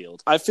he's on the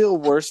field. I feel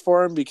worse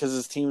for him because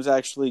his team's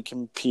actually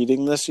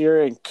competing this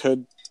year and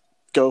could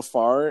go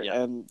far,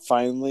 Yeah. and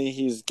finally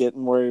he's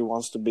getting where he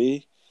wants to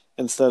be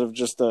instead of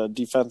just a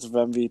defensive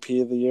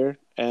MVP of the year.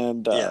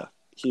 And Yeah.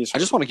 he's I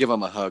just want to give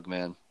him a hug,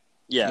 man.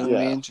 Yeah, You know what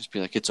I Yeah. mean? Just be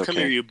like, it's okay. come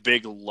here, you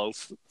big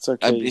loaf. it's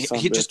okay. You son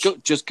He of a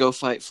bitch. just go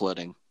fight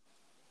flooding.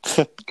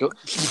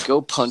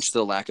 go punch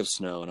the lack of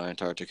snow in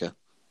Antarctica.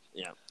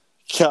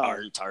 God.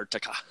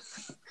 Antarctica.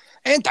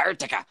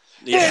 Antarctica,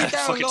 Yeah, Hey,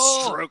 down fucking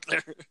low. stroke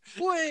there.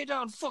 way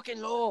down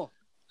fucking low,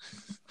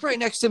 right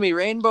next to me,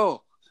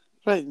 rainbow.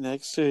 Right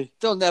next to you.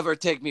 They'll never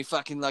take me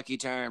fucking Lucky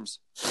Charms.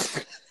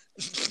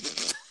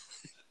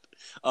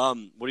 What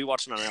are you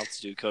watching on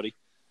altitude, Cody?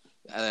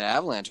 The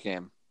Avalanche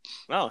game.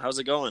 Wow, how's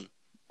it going?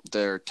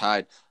 They're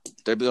tied.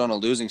 They've been on a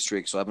losing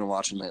streak, so I've been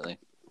watching lately.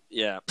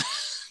 Yeah,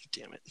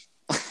 damn it.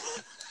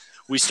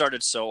 We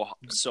started so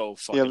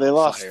fucking. Yeah, they on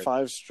lost fire.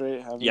 5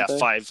 straight, haven't Yeah, they?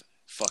 5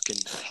 fucking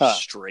Huh.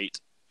 straight.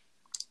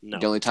 No,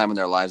 The only time in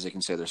their lives they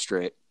can say they're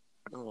straight.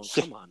 oh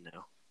come on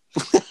now.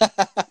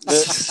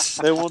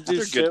 They won't do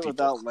They're good shit people.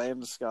 without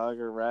Landeskog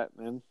or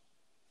Ratman.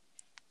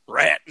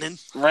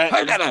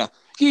 Ratnin.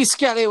 You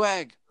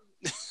scallywag.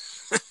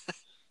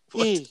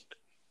 He.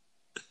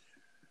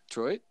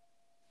 Detroit?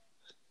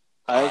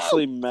 I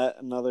actually met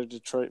another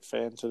Detroit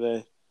fan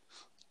today.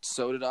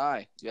 So did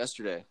I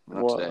yesterday.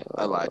 Not Whoa. today.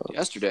 I lied.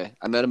 Yesterday.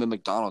 I met him at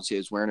McDonald's. He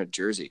was wearing a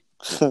jersey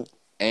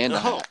and a Oh.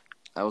 hat.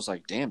 I was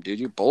like, damn, dude,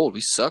 you're bold.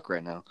 We suck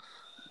right now.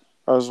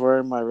 I was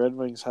wearing my Red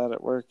Wings hat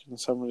at work, and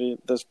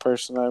this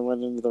person, I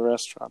went into the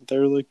restaurant. They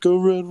were like, "Go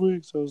Red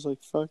Wings!" I was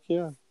like, "Fuck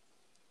yeah!"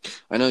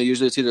 I know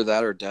usually it's either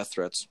that or death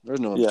threats.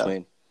 There's no in Yeah.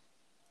 between.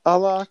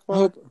 Allah I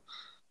Akbar.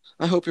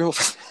 hope you're.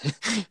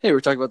 Hey, we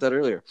were talking about that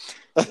earlier.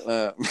 We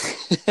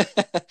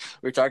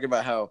were talking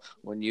about how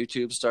when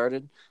YouTube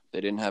started,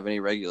 they didn't have any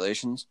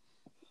regulations,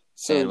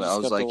 So we and just I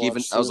was got to like, watch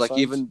even,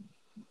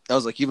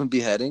 suicides.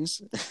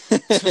 beheadings.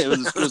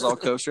 it was all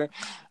kosher,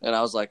 and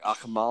I was like,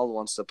 Kamal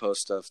wants to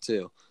post stuff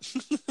too.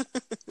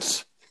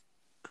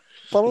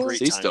 Great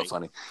See, still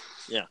timing.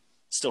 funny.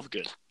 Still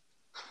good.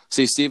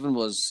 See, Steven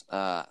was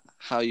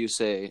how you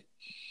say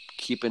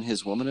keeping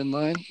his woman in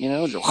line. You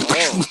know,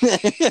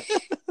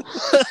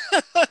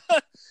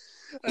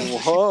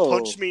 Whoa.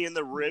 Punch me in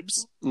the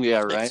ribs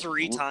yeah, like right.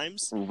 3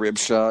 times. Rib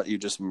shot. You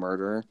just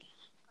murder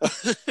her.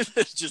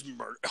 Just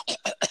murder.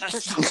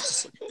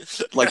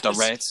 Like the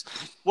Reds.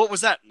 What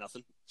was that?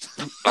 Nothing.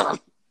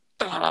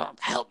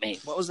 Help me.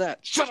 What was that?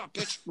 Shut up,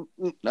 bitch.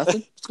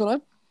 Nothing. What's going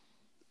on?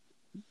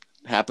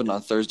 Happened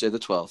on Thursday the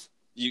 12th.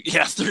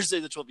 Thursday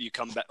the 12th. You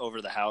come back over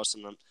to the house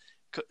and I'm,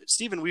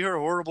 Steven, we heard a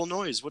horrible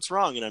noise. What's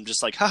wrong? And I'm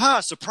just like, haha,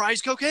 surprise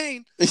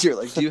cocaine. You're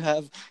like, do you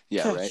have?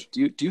 Yeah, right.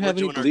 Do you We're have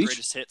any doing our bleach?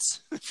 greatest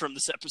hits from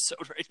this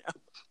episode right now.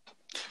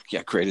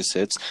 Yeah, greatest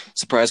hits.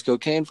 Surprise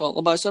cocaine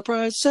followed by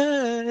surprise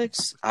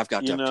sex. I've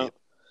got You duct know, tape.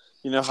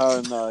 you know how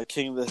in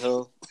King of the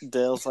Hill,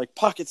 Dale's like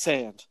pocket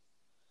sand,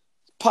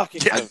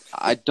 pocket Yeah. coke.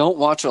 I don't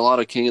watch a lot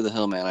of King of the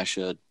Hill, man. I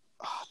should.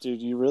 Oh,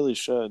 dude, you really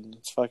should.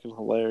 It's fucking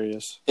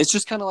hilarious. It's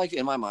just kind of like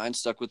in my mind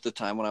stuck with the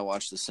time when I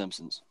watched The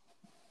Simpsons.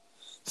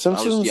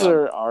 Simpsons young.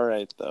 are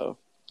alright though.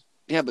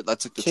 Yeah, but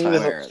that's like the King time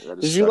of the era. that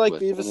is Did you stuck like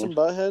with, Beavis and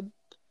Butthead?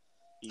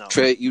 No.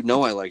 Trey, you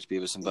know I liked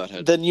Beavis and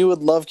Butthead. Then you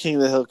would love King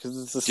of the Hill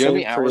because it's the Do you know how same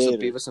many hours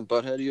creator. of Beavis and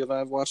Butthead you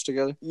have watched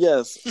together?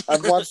 Yes,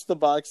 I've watched the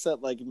box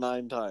set like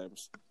 9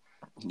 times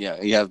Yeah,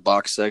 you have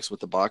box sex with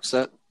the box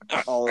set.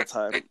 all the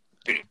time.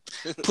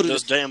 Put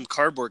Those damn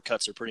cardboard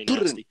cuts are pretty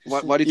nasty.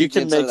 Why do you You think the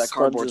can inside make of that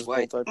cardboard's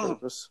sponges white?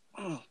 multi-purpose.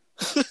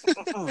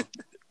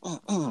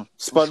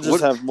 Sponges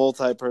What- have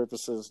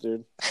multi-purposes,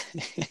 dude.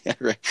 Yeah,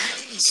 right.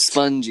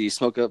 Spongy,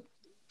 smoke up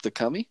the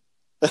cummy.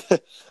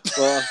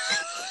 Well,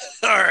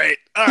 All right.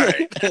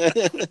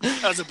 That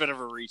was a bit of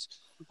a reach.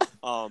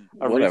 a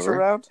Whatever. reach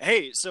around?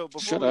 Hey, so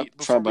Shut up,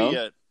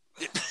 trombone.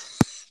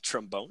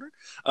 tromboner.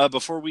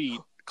 Before we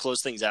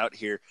close things out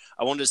here,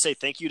 I wanted to say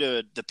thank you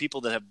to the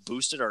people that have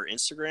boosted our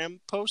Instagram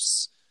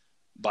posts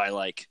by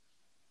like,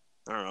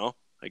 I don't know,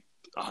 like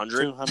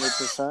 100,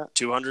 200%.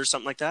 200,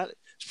 something like that.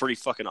 It's pretty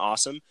fucking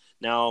awesome.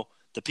 Now,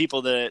 the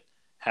people that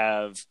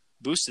have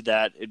boosted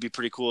that, it'd be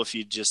pretty cool if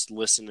you just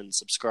listen and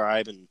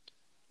subscribe and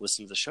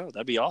listen to the show.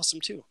 That'd be awesome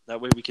too. That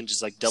way we can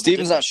just like double.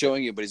 Steven's dip not that.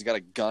 showing you, but he's got a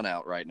gun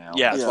out right now.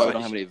 Yeah, that's yeah. why we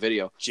don't have any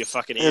video. Did you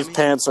fucking His Amy?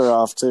 pants are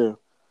off, too.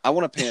 I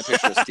want to paint a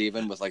picture of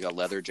Steven with like a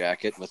leather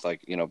jacket with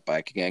like, you know,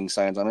 bike gang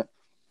signs on it.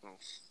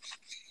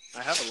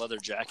 I have a leather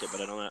jacket,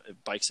 but I don't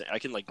have bikes. I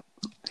can like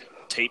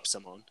tape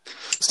some on.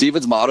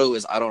 Steven's motto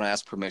is I don't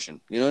ask permission.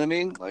 You know what I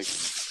mean? Like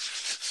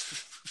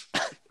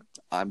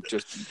I'm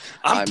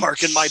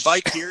parking my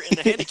bike here in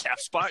the handicap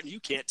spot, and you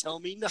can't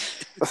tell me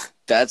nothing.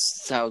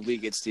 That's how we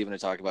get Steven to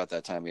talk about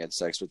that time he had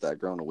sex with that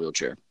girl in a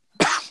wheelchair.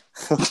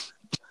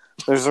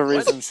 There's a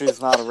reason she's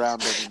not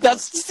around anymore.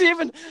 That's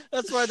Steven.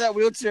 That's why that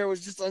wheelchair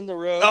was just on the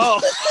road. Oh,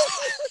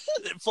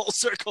 full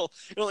circle.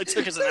 It only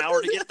took us an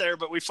hour to get there,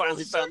 but we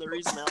finally found the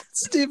reason out.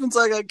 Steven's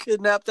like, I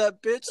kidnapped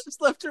that bitch.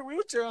 Just left her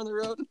wheelchair on the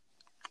road.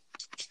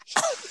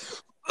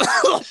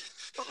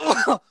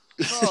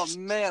 Oh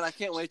man, I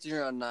can't wait to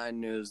hear on 9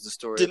 News the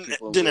story. of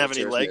people in Didn't have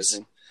any wheelchairs legs.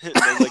 missing.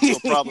 No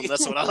legs, no problem.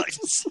 That's what I like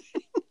to say.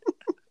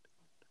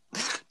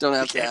 Don't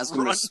have to Can't ask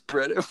him run. to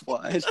spread it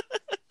wide.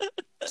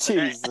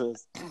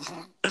 Jesus. All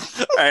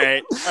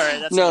right.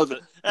 That's No, enough.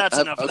 That's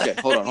enough. of okay, that.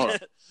 hold on.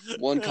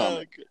 One Oh,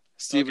 comment. good.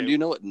 Steven, Okay. do you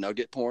know what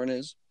nugget porn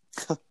is?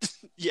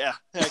 Yeah,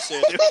 actually,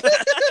 I do.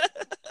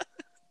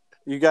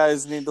 You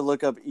guys need to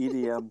look up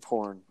EDM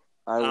porn.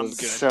 I I'm was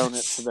good. shown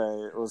it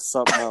today. It was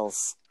something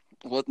else.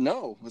 Well,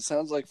 no. It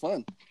sounds like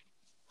fun.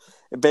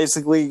 It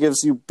basically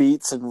gives you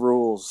beats and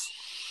rules.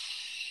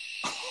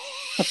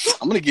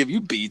 I'm gonna give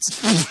you beats.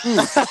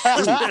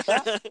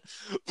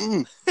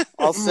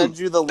 I'll send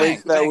you the link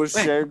Bang, that bang, was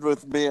bang. shared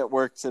with me at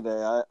work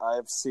today.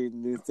 I've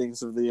seen new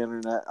things of the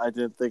internet I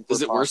didn't think were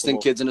Is it worse than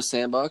possible. Kids in a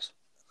Sandbox?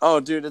 Oh,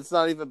 dude, it's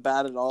not even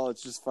bad at all.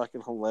 It's just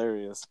fucking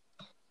hilarious.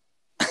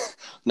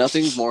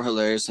 Nothing's more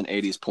hilarious than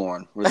 80s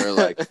porn, where they're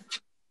like,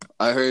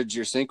 I heard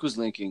your sink was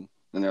leaking.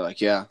 And they're like,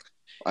 yeah,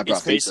 I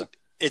brought pizza.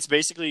 It's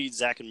basically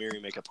Zach and Miri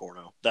make a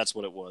porno. That's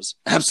what it was.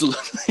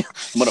 Absolutely.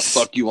 I'm going to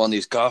fuck you on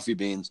these coffee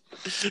beans.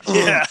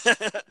 Yeah.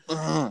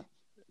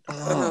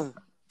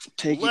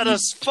 Take it. Let you-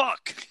 us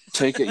fuck.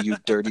 Take it, you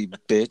dirty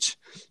bitch.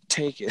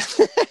 Take it.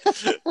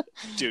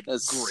 Dude,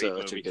 That's great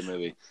such a movie. good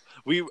movie.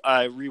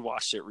 I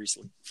rewatched it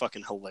recently.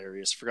 Fucking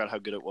hilarious. Forgot how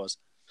good it was.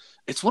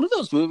 It's one of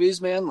those movies,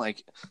 man,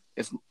 like,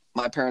 if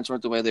my parents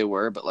weren't the way they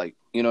were, but, like,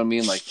 you know what I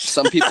mean? Like,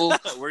 some people,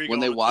 Where are you when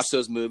they going with watch this?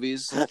 those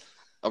movies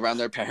around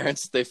their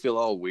parents, they feel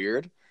all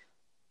weird.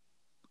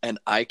 And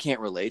I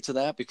can't relate to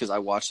that because I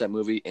watched that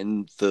movie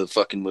in the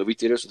fucking movie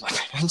theaters with my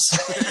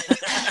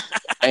parents.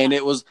 And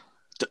it was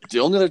the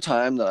only other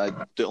time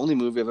the only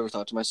movie I've ever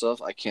thought to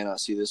myself, I cannot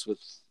see this with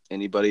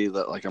anybody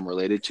that like I'm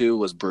related to,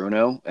 was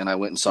Bruno, and I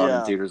went and saw it Yeah.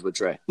 in theaters with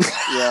Trey. Yeah,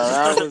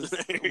 that was.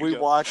 There you We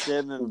go. walked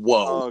in and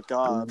Whoa. oh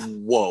god,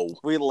 Whoa.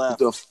 we left.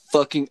 The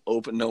fucking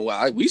open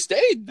we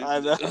stayed. I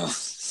know.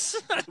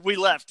 We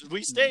left.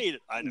 We stayed.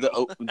 I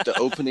know. The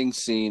opening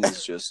scene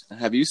is just.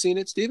 Have you seen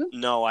it, Steven?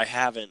 No, I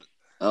haven't.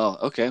 Oh,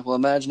 okay. Well,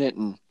 imagine it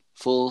in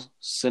full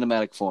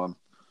cinematic form.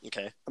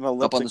 Okay. An on the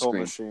elliptical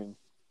screen. machine.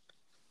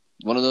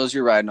 One of those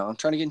you're riding on,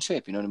 trying to get in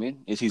shape. You know what I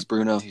mean? If he's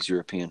Bruno, he's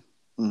European.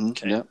 Mm-hmm.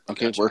 Okay. Yeah.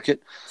 Okay. Gotcha. Work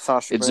it.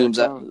 Sasha It zooms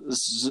Baron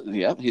out. Cohen.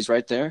 Yeah, he's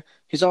right there.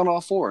 He's on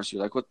all fours.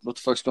 You're like, what the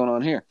fuck's going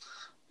on here?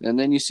 And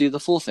then you see the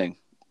full thing.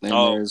 And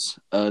Oh. there's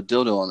a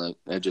dildo on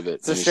the edge of it.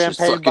 It's a And just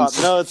champagne fucking-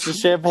 bottle. No, it's a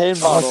champagne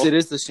Oh, bottle. it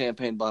is the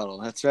champagne bottle.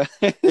 That's right.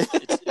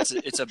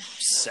 It's a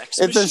sex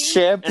It's a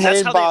machine? And that's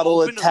champagne how they bottle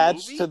open a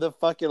attached movie? to the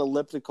fucking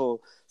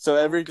elliptical. So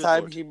every Good time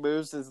Lord. he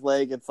moves his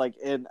leg, it's like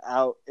in,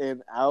 out,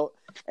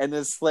 and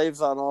his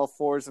slave's on all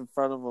fours in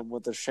front of him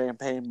with a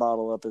champagne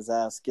bottle up his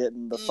ass,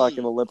 getting the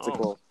fucking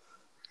elliptical.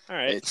 All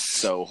right. It's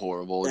so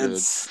horrible, dude.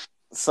 It's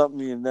something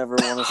you never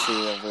want to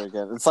see ever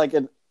again. It's like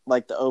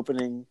the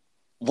opening.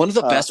 One of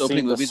the best scene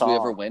opening to movies we Saw.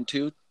 ever went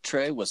to,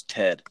 Trey, was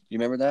Ted. You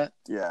remember that?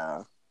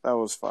 Yeah, that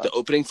was fun. The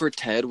opening for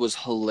Ted was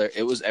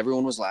hilarious.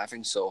 Everyone was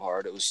laughing so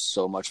hard. It was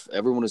so much.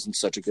 Everyone was in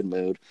such a good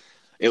mood.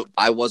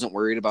 I wasn't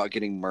worried about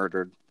getting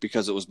murdered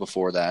because it was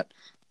before that.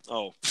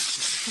 Oh.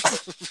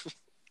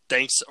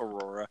 Thanks,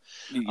 Aurora.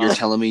 You're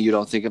telling me you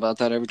don't think about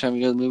that every time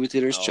you go to the movie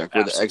theaters? No, Check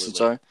where the exits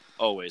are?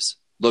 Always.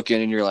 Look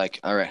in and you're like,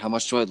 all right, how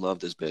much do I love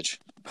this bitch?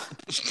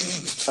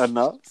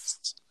 Enough?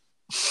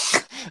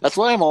 That's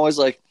why I'm always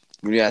like,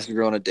 when you ask a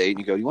girl on a date and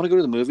you go, you want to go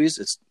to the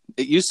movies?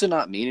 It used to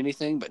not mean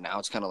anything, but now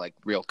it's kind of like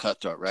real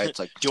cutthroat, right? It's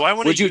like, do I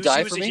want to use you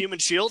as a me? human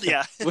shield?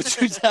 Yeah.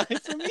 Would you die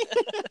for me?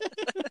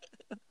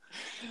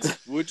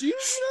 Would you? You know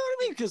what I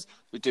mean? Because,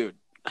 dude,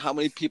 how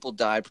many people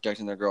died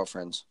protecting their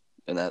girlfriends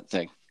in that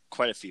thing?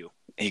 Quite a few.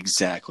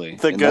 Exactly.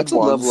 The good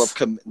ones.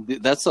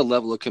 That's a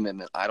level of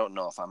commitment I don't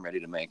know if I'm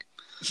ready to make.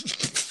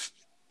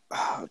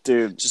 Oh,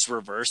 dude. Just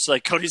reverse.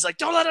 Like, Cody's like,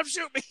 don't let him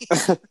shoot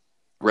me.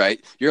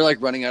 Right? You're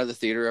like running out of the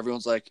theater.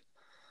 Everyone's like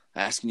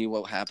asking you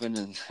what happened,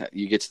 and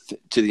you get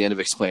to the end of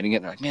explaining it,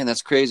 and they're like, man,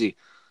 that's crazy.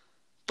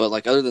 But,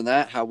 like, other than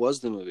that, how was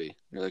the movie?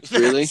 You're like,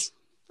 really?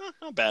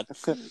 Not bad.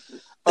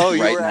 Oh,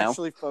 you Right were now?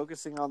 actually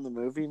focusing on the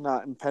movie,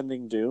 not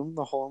impending doom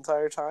the whole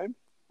entire time?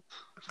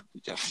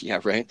 Yeah,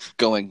 right?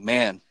 Going,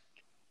 man,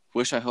 I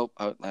wish and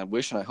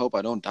I hope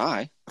I don't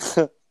die.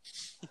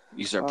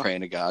 You start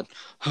praying to God.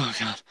 Oh,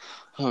 God.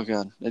 Oh,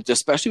 God.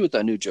 Especially with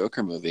that new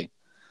Joker movie,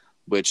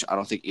 which I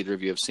don't think either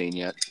of you have seen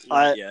yet.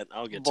 Not yet.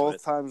 I'll get to it.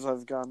 Both times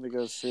I've gone to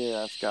go see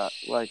it, I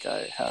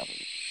haven't.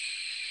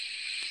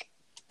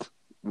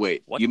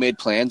 Wait, What? you made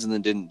plans and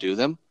then didn't do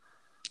them?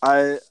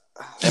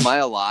 Am I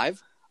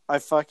alive? I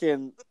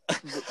fucking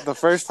the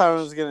first time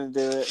I was gonna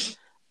do it,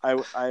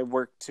 I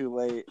worked too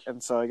late,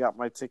 and so I got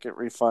my ticket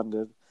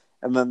refunded.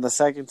 And then the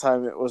second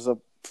time, it was a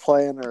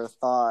plan or a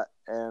thought,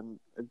 and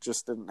it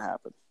just didn't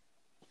happen.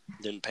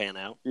 Didn't pan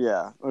out.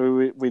 Yeah,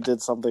 we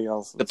did something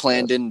else. The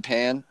plan didn't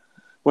pan?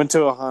 Went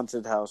to a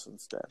haunted house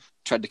instead.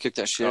 Tried to kick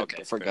that shit, Okay,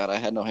 but forgot I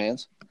had no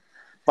hands?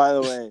 By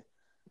the way,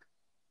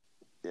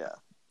 yeah,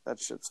 that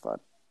shit's fun.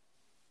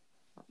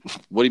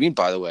 What do you mean,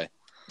 by the way?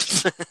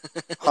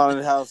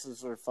 Haunted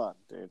houses are fun,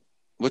 dude.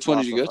 Which one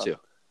did you go to?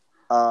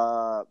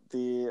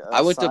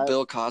 I went to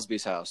Bill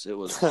Cosby's house. It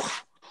was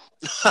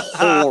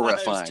horrifying.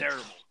 It was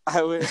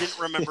terrible. Didn't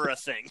remember a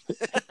thing.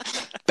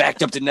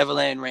 Backed up to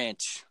Neverland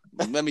Ranch.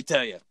 Let me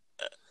tell you,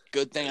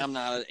 good thing I'm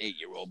not an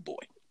 8-year-old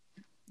boy.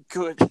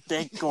 Good,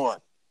 thank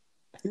God.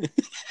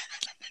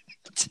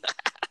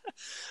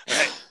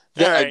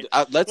 All right.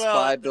 Let's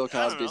buy Bill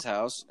Cosby's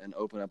house and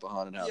open up a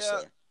haunted house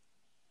there.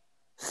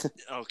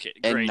 Okay,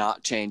 and great.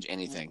 not change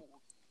anything.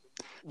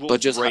 We'll but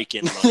just rake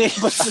in money.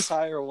 but just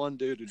hire one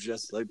dude who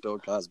just like Bill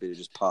Cosby to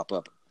just pop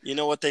up. You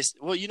know what they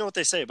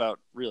say about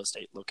real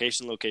estate: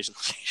 location, location,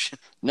 location.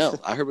 No,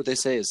 I heard what they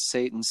say is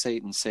Satan,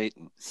 Satan,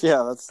 Satan.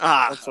 Yeah,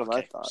 that's what okay.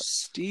 I thought.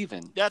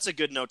 Steven. That's a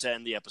good note to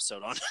end the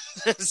episode on.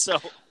 So,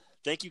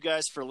 thank you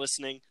guys for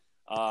listening.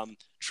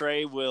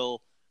 Trey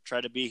will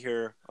try to be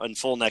here in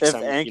full next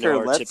time. Anchor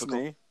our lets typical.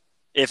 me.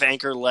 If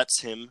Anchor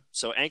lets him.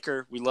 So,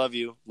 Anchor, we love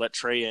you. Let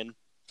Trey in,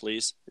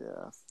 please.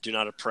 Yeah. Do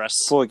not oppress.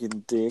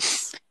 Fucking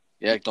dicks.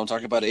 Yeah, don't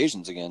talk about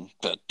Asians again.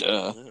 But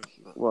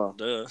Well,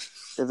 Duh.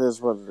 it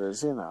is what it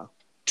is, you know.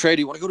 Trey,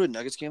 do you want to go to a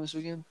Nuggets game this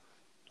weekend?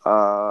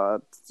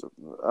 When?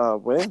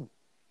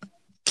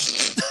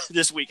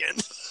 This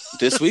weekend.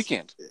 This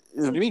weekend.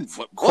 What do you mean?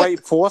 What?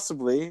 Quite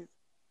possibly.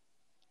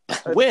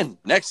 When?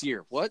 Next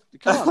year. What?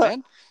 Come on,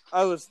 man.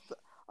 I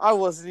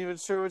wasn't even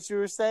sure what you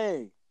were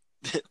saying.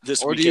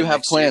 This Or do weekend you have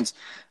next plans?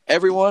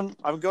 Everyone,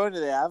 I'm going to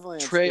the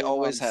Avalanche. Trey game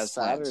always on has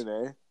plans.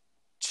 Saturday.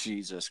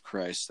 Jesus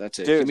Christ, that's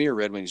it. Dude. Give me your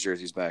Red Wings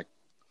jerseys back.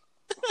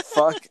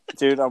 Fuck,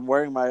 dude! I'm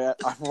wearing my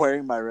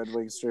Red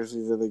Wings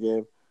jersey to the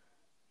game.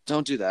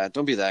 Don't do that.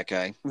 Don't be that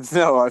guy.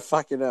 No, I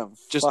fucking am.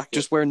 Just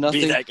wear Year.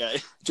 nothing. Be that guy.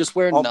 Just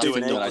wear I'll nothing do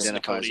it. that Don't listen to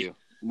identifies Cody. you.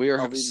 We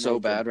I'll are be so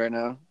naked. bad right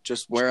now.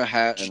 Just wear a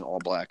hat and all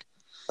black.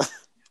 I'm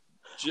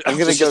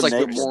gonna It's go just like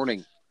naked. the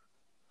morning.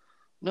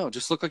 No,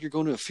 just look like you're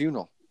going to a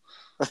funeral.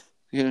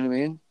 You know what I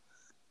mean?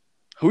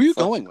 Who are you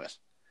Fuck. going with?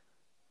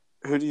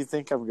 Who do you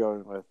think I'm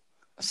going with?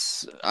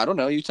 I don't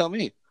know. You tell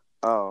me.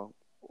 Oh,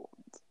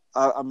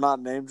 I'm not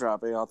name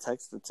dropping. I'll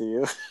text it to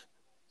you.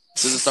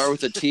 Does it start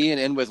with a T and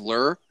end with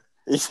lure?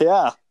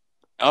 Yeah.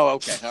 Oh,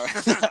 okay. All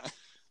right.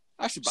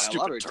 I should buy a Stupid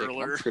lottery ticket.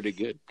 turler. I'm pretty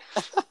good.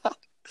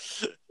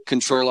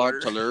 Control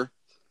Art Turler.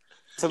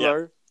 To Yeah.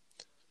 learn.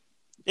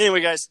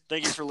 Anyway, guys,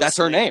 thank you for listening. That's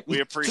her name.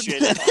 We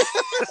appreciate it.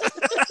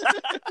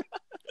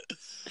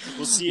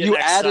 We'll see you, You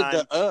next added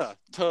time. the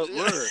to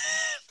lure.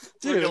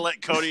 We're going to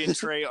let Cody and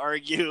Trey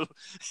argue.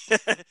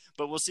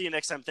 But we'll see you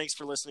next time. Thanks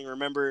for listening.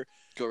 Remember,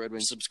 Go Red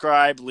Wings.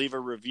 subscribe, leave a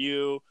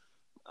review.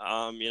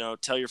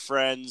 Tell your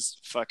friends.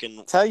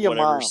 Fucking Tell your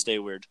whatever. mom. Stay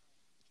weird.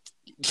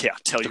 Yeah,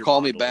 tell your Call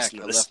mom me to back. listen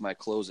to I this. left my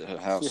clothes at her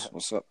house. Yeah.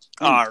 What's up?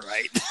 All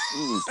right.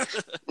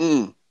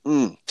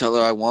 Tell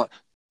her I want.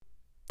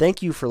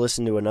 Thank you for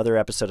listening to another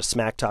episode of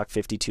Smack Talk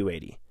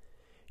 5280.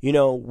 You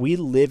know, we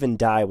live and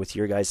die with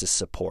your guys'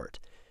 support.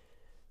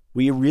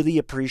 We really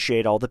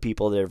appreciate all the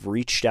people that have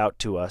reached out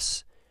to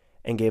us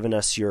and given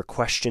us your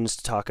questions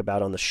to talk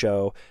about on the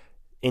show,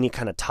 any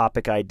kind of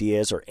topic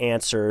ideas or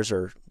answers,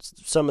 or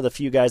some of the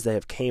few guys that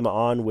have came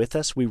on with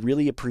us. We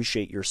really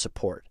appreciate your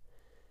support.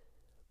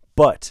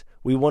 But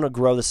We want to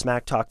grow the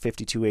Smack Talk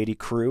 5280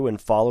 crew and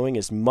following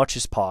as much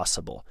as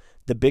possible.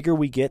 The bigger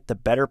we get, the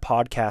better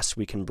podcasts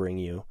we can bring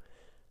you.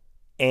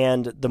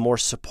 And the more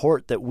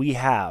support that we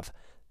have,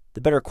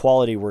 the better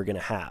quality we're going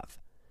to have.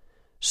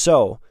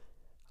 So,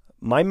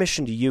 my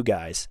mission to you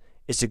guys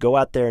is to go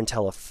out there and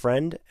tell a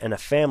friend and a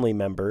family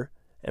member,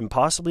 and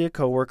possibly a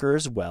coworker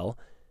as well,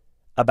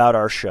 about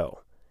our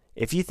show.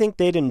 If you think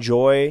they'd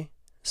enjoy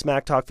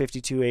Smack Talk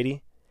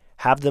 5280,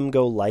 have them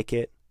go like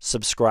it,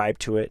 subscribe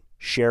to it,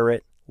 share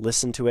it,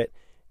 listen to it,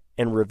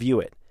 and review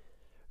it.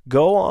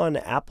 Go on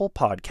Apple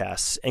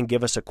Podcasts and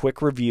give us a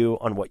quick review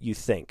on what you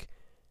think.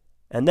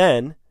 And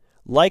then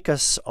like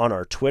us on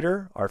our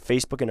Twitter, our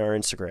Facebook, and our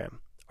Instagram.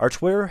 Our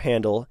Twitter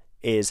handle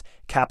is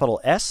capital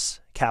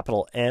S,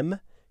 capital M,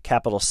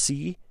 capital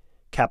C,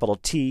 capital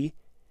T,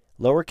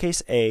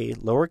 lowercase a,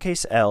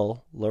 lowercase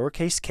l,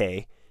 lowercase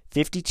k,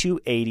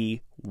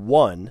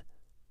 5281,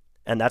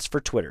 and that's for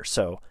Twitter.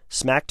 So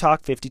Smack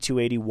Talk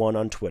 5281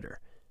 on Twitter.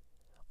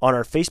 On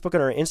our Facebook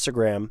and our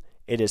Instagram,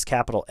 it is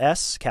capital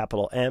S,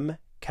 capital M,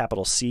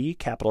 capital C,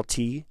 capital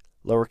T,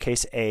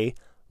 lowercase a,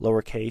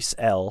 lowercase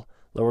l,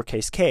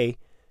 lowercase k,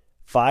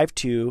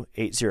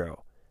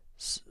 5280.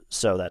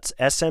 So that's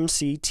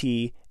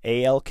SMCTALK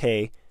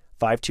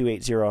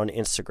 5280 on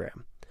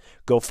Instagram.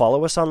 Go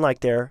follow us on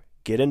there,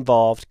 get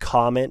involved,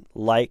 comment,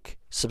 like,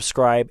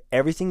 subscribe,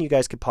 everything you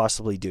guys could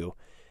possibly do.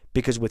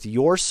 Because with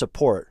your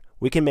support,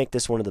 we can make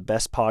this one of the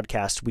best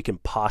podcasts we can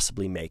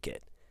possibly make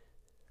it.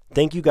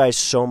 Thank you guys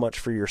so much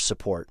for your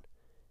support.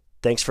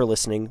 Thanks for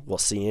listening. We'll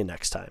see you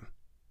next time.